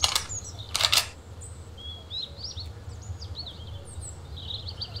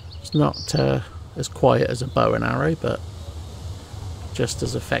 It's not as quiet as a bow and arrow, but just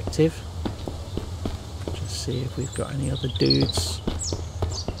as effective. Just see if we've got any other dudes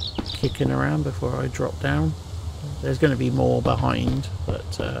kicking around before I drop down. There's going to be more behind,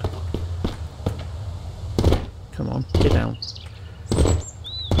 but come on, get down.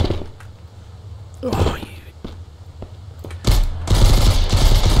 Oh, you.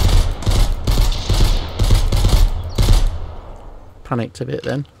 Panicked a bit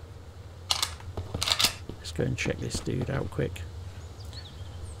then. Let's go and check this dude out quick.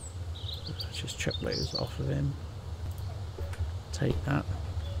 Let's just chuck those off of him. Take that.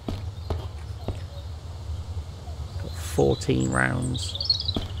 Got 14 rounds.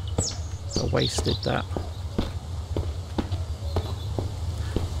 I wasted that.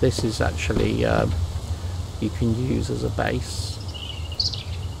 This is actually you can use as a base.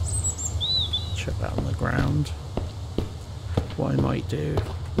 Check that on the ground. What I might do,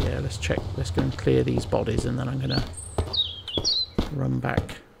 yeah, let's go and clear these bodies, and then I'm gonna run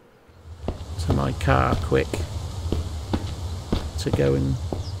back to my car quick to go and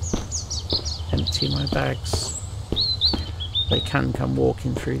empty my bags. They can come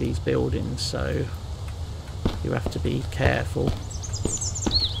walking through these buildings, so you have to be careful.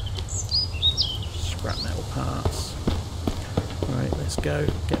 Scrap metal parts. Right, let's go.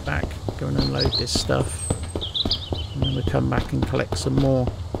 Get back. Go and unload this stuff. And then we'll come back and collect some more.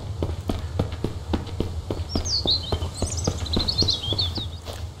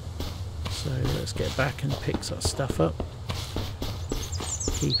 So let's get back and pick that stuff up.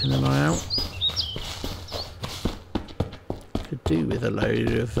 Keeping an eye out. Could do with a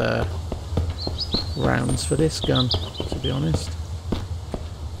load of rounds for this gun, to be honest.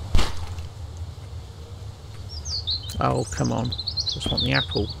 Oh, come on. Just want the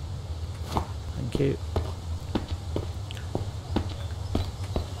apple. Thank you.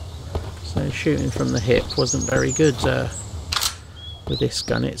 So shooting from the hip wasn't very good with this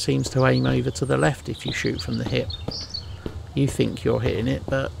gun. It seems to aim over to the left if you shoot from the hip. You think you're hitting it,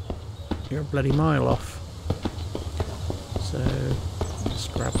 but you're a bloody mile off. So let's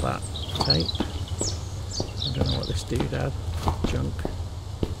grab that tape. I don't know what this dude had. Junk.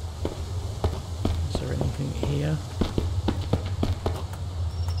 Is there anything here?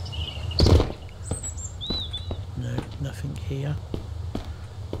 No, nothing here.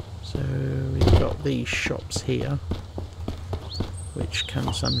 So we've got these shops here, which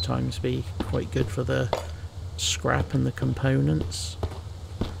can sometimes be quite good for the scrap and the components.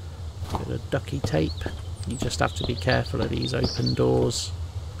 Bit of ducky tape. You just have to be careful of these open doors.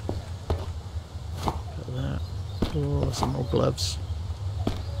 Look at that. Oh, some more gloves.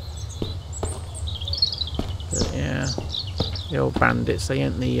 But yeah, the old bandits, they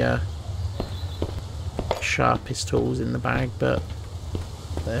ain't the sharpest tools in the bag, but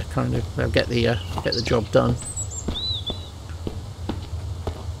they're kind of, they'll get the job done.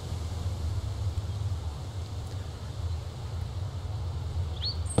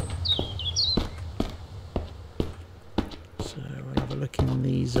 So we'll have a look in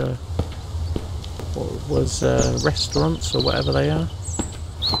these what was restaurants or whatever they are,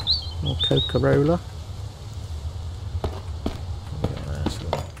 or Coca-Cola.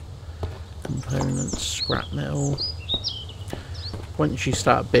 Components, scrap metal. Once you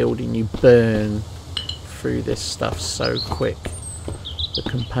start building, you burn through this stuff so quick. The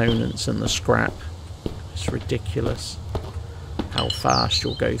components and the scrap. It's ridiculous how fast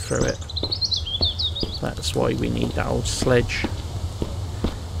you'll go through it. That's why we need that old sledge.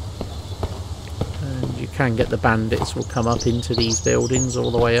 And you can get the bandits will come up into these buildings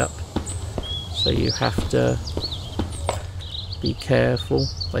all the way up. So you have to be careful.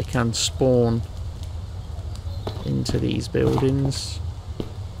 They can spawn into these buildings.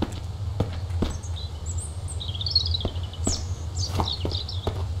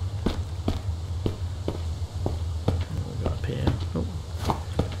 What have we got up here? Oh,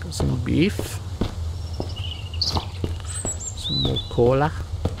 got some beef. Some more cola.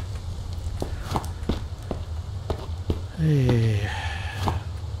 Hey.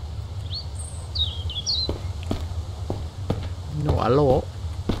 Not a lot.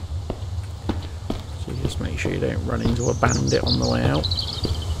 So just make sure you don't run into a bandit on the way out.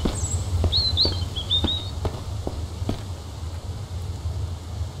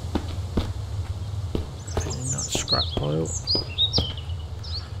 oil,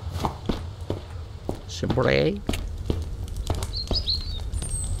 some bread.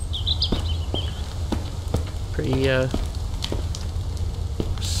 Pretty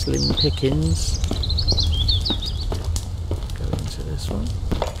slim pickings. Go into this one.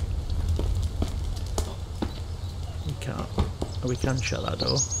 We can't. Oh, we can shut that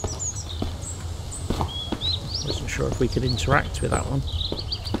door. Wasn't sure if we could interact with that one.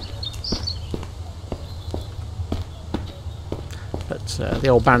 But the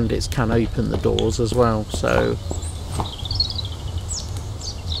old bandits can open the doors as well, so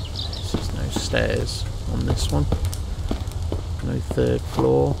there's no stairs on this one. No third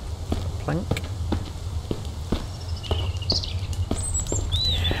floor. Plank.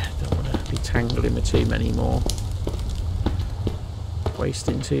 Yeah, don't want to be tangling with too many more.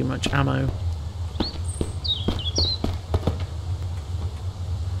 Wasting too much ammo.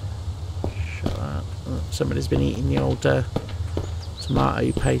 Shut that. Oh, somebody's been eating the old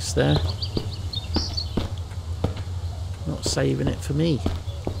tomato paste there. Not saving it for me.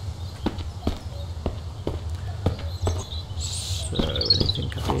 So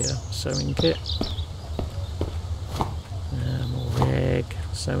anything up here? Sewing kit. More rag.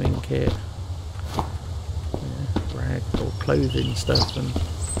 Sewing kit. Rag or clothing stuff. And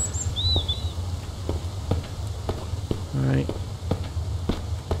right.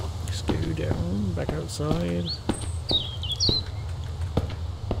 Let's go down. Back outside.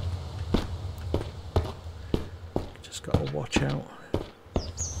 Got to watch out.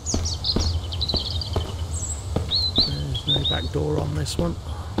 There's no back door on this one.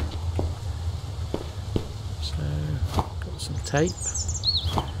 So, got some tape,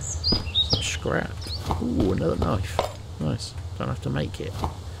 some scrap. Ooh, another knife. Nice. Don't have to make it.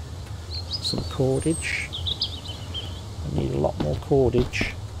 Some cordage. I need a lot more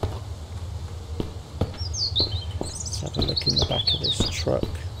cordage. Let's have a look in the back of this truck.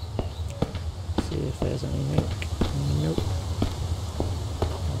 See if there's anything. Nope.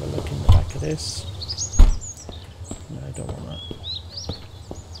 Have a look in the back of this. No, I don't want that.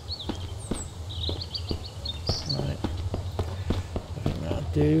 Right. I think that'll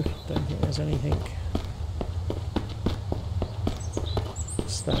do. Don't think there's anything.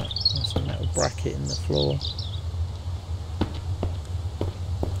 What's that? There's a metal bracket in the floor.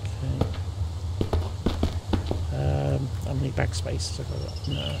 How many bag spaces have I got?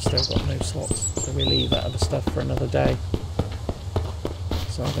 No, I've still got no slots, so we'll leave that other stuff for another day.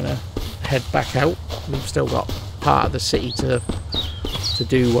 So I'm going to head back out. We've still got part of the city to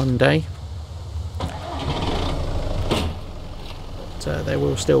do one day. But there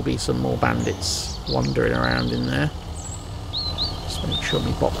will still be some more bandits wandering around in there. Just make sure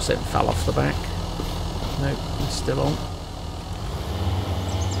my box set fell off the back. Nope, he's still on.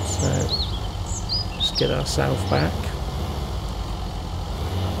 So let's get ourselves back.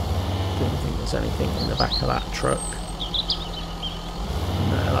 Don't think there's anything in the back of that truck.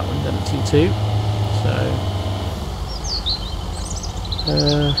 No, that one's empty too. So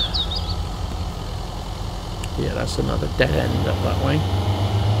yeah, that's another dead end up that way.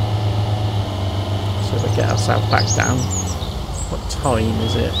 So we get ourselves back down. What time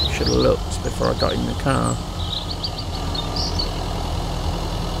is it? Should have looked before I got in the car.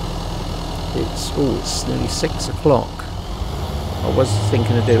 It's nearly 6 o'clock. I was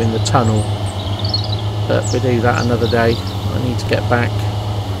thinking of doing the tunnel, but we'll do that another day. I need to get back.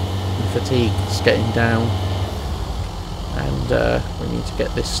 The fatigue's getting down, and we need to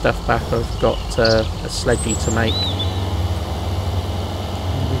get this stuff back. I've got a sledgy to make.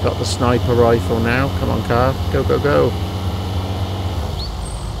 We've got the sniper rifle now. Come on, car, go, go, go.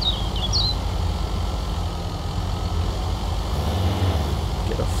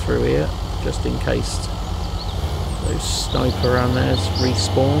 Get off through here, just in case those sniper around there's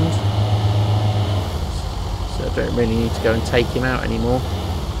respawned. So I don't really need to go and take him out anymore.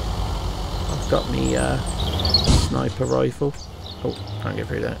 I've got me sniper rifle. Oh, can't get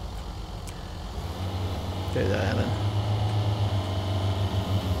through that. Go there then.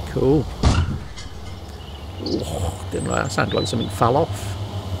 Cool. Ooh, didn't like that. Sounded like something fell off.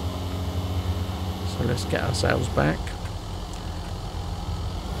 So let's get ourselves back.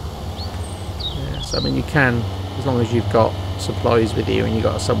 Yeah, so I mean you can, as long as you've got supplies with you and you've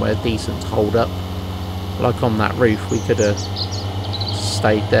got somewhere decent to hold up. Like on that roof, we could have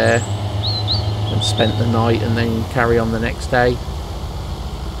stayed there and spent the night and then carry on the next day.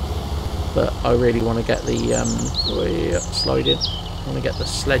 But I really want to get the slide in. I want to get the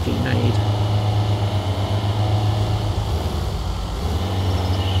sledging made.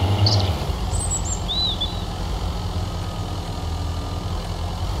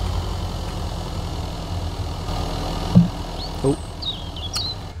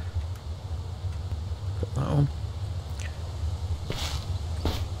 that on.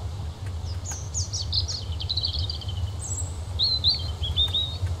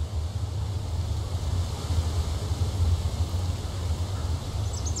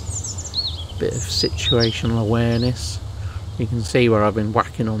 Bit of situational awareness. You can see where I've been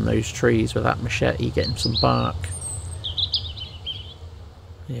whacking on those trees with that machete, getting some bark.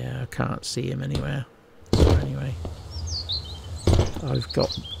 Yeah, I can't see him anywhere. So anyway, I've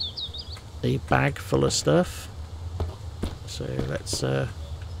got a bag full of stuff. So let's how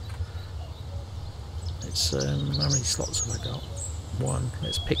many slots have I got? One.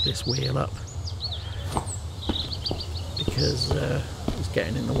 Let's pick this wheel up because it's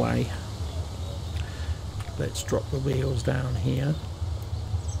getting in the way. Let's drop the wheels down here.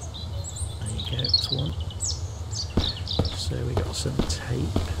 There you go, that's one. So we got some tape.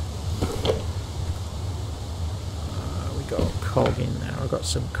 We got a cog in there. I've got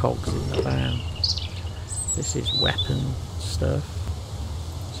some cogs in the van. This is weapon stuff.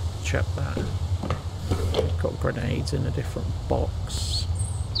 So chuck that. We've got grenades in a different box.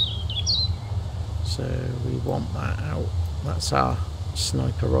 So we want that out. That's our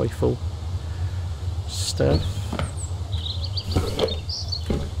sniper rifle stuff.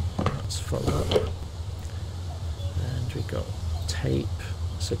 That's full up. And we got tape.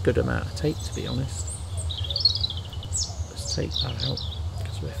 It's a good amount of tape, to be honest. Let's take that out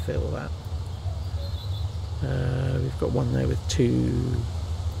because we'll fill that. We've got one there with two.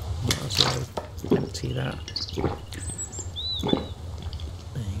 Might as well empty that. There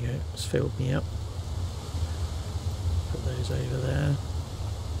you go. It's filled me up. Put those over there.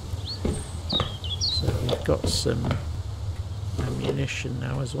 So we've got some ammunition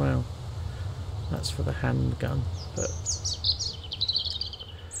now as well. That's for the handgun, but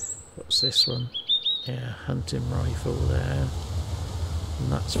what's this one? Yeah, hunting rifle there,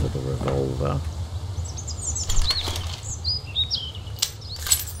 and that's for the revolver.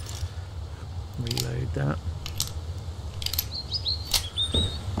 Reload that.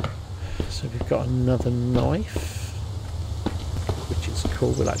 So we've got another knife, which is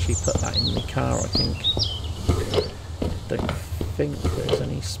cool. We'll actually put that in the car, I think. Don't think there's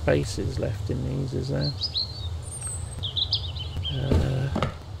any spaces left in these, is there?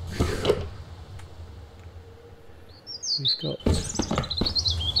 We've got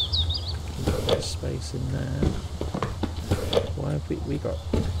a space in there. Why have we got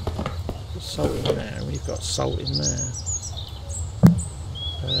salt in there and we've got salt in there?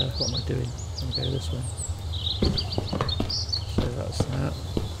 What am I doing? I'm going to go this way. So that's that.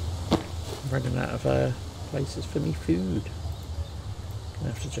 I'm running out of places for me food.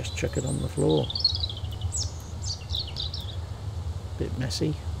 Gonna have to just chuck it on the floor. Bit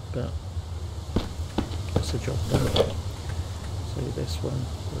messy, but gets the job done. So this one,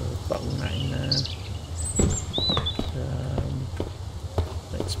 we'll button that in there.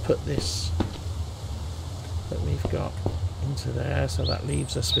 Let's put this that we've got into there, so that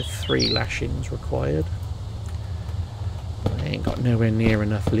leaves us with 3 lashings required. I ain't got nowhere near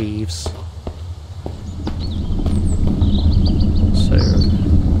enough leaves. So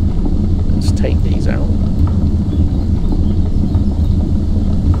let's take these out.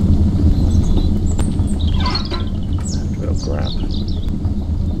 And we'll grab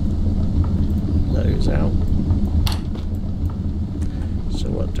those out. So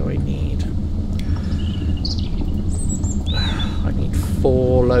what do I need? I need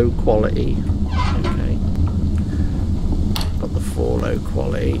 4 low quality. Okay. Got the 4 low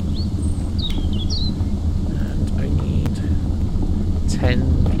quality. And I need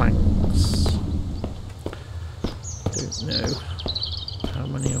 10 planks. Don't know how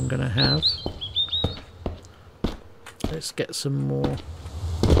many I'm going to have. Let's get some more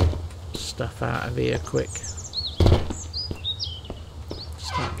stuff out of here quick.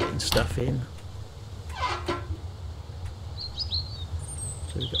 Start getting stuff in.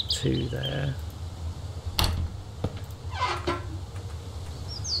 So we've got 2 there.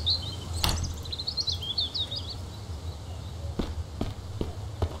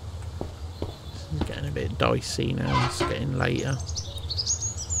 This is getting a bit dicey now, it's getting later.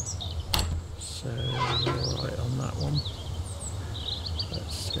 So we're alright on that one.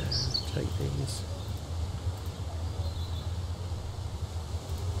 Let's go take these.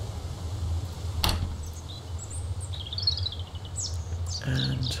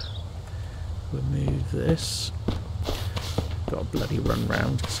 And we'll move this. Got a bloody run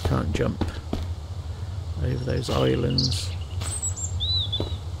round because I can't jump over those islands.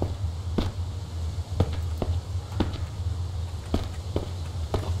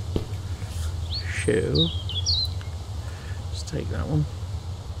 Shoe. Let's take that one.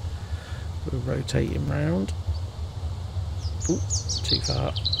 We'll rotate him round. Ooh, too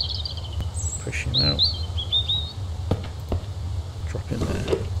far. Push him out. Drop him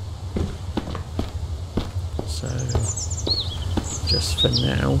there. So, just for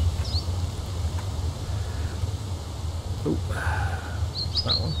now. Ooh,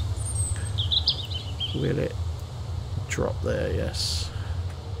 that one. Will it drop there? Yes.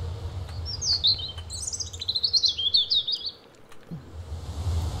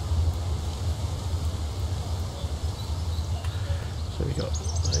 So we got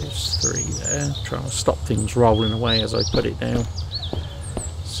those three there. Trying to stop things rolling away as I put it down.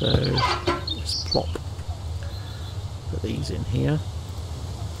 So let's plop. Put these in here.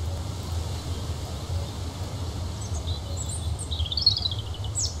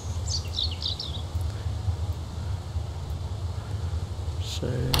 So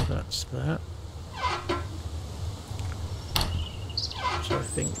that's that. So I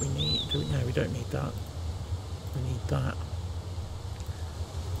think we need, no, we don't need that. We need that.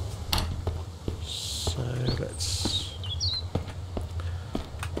 So let's,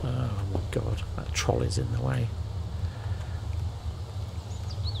 oh my god, that trolley's in the way.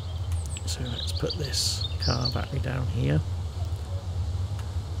 So let's put this car battery down here.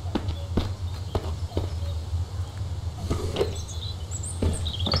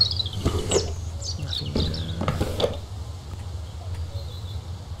 Nothing there.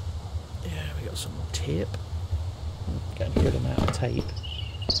 Yeah, we got some more tape. Getting a good amount of tape.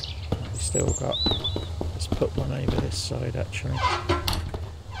 We still got, let's put one over this side actually.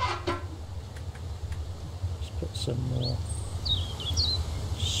 Let's put some more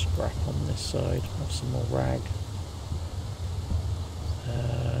scrap on this side, have some more rag.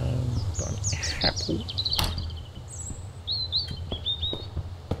 Got an apple.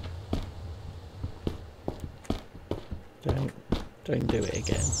 Don't do it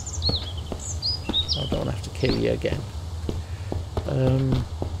again. I don't have to kill you again.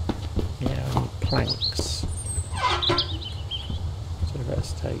 Yeah, I need planks. So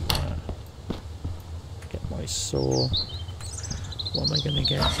let's take that. Get my saw. What am I going to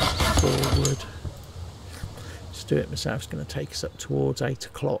get? 4 wood. Let's do it myself. It's going to take us up towards 8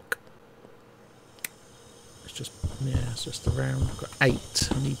 o'clock. It's just, yeah, it's just around. I've got 8.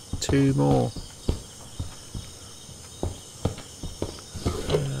 I need 2 more.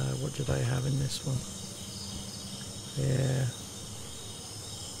 What did I have in this one? Yeah.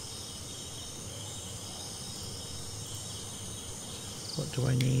 What do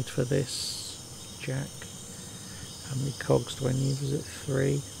I need for this, Jack? How many cogs do I need? Was it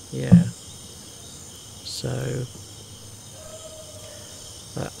 3? Yeah. So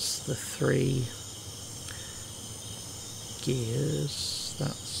that's the 3 gears.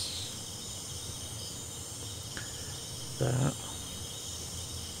 That's that.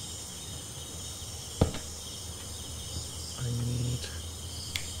 I need,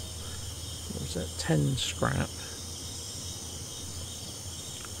 what was that? 10 scrap.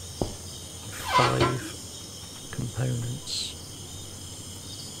 5 components.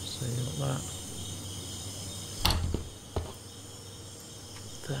 So you got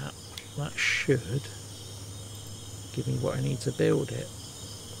that. That should give me what I need to build it.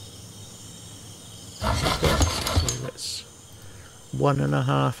 So let's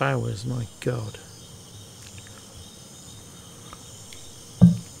 1.5 hours, my god.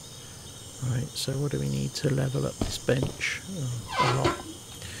 Right, so what do we need to level up this bench? Oh, a lot.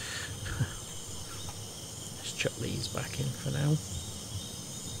 Let's chuck these back in for now.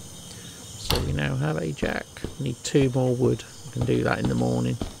 So we now have a jack. We need 2 more wood. We can do that in the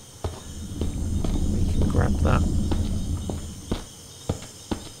morning. We can grab that.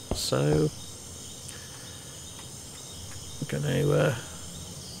 So we're going to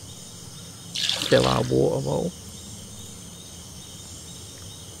fill our water bowl.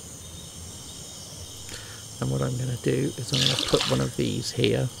 And what I'm going to do is I'm going to put one of these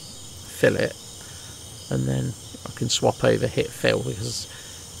here, fill it, and then I can swap over hit fill, because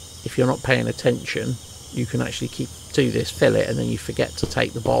if you're not paying attention you can actually do this, fill it, and then you forget to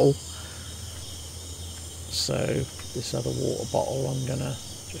take the bottle. So this other water bottle I'm going to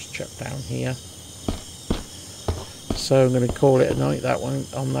just chuck down here. So I'm going to call it a night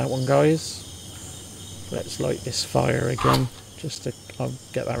on that one, guys. Let's light this fire again, just to I'll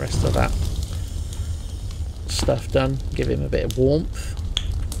get the rest of that stuff done, give him a bit of warmth.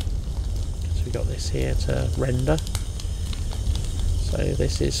 So we got this here to render. So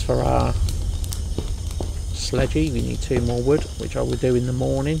this is for our sledgy. We need 2 more wood, which I will do in the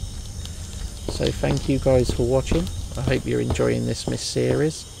morning. So thank you guys for watching. I hope you're enjoying this Myst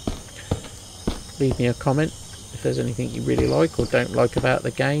series. Leave me a comment, if there's anything you really like or don't like about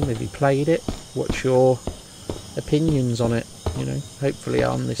the game. Have you played it? What's your opinions on it? You know, hopefully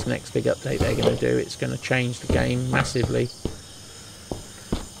on this next big update they're going to do, it's going to change the game massively.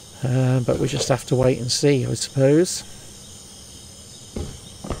 But we just have to wait and see, I suppose.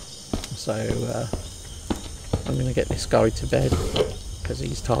 So I'm going to get this guy to bed because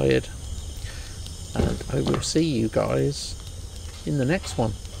he's tired, and I will see you guys in the next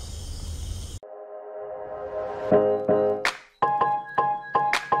one.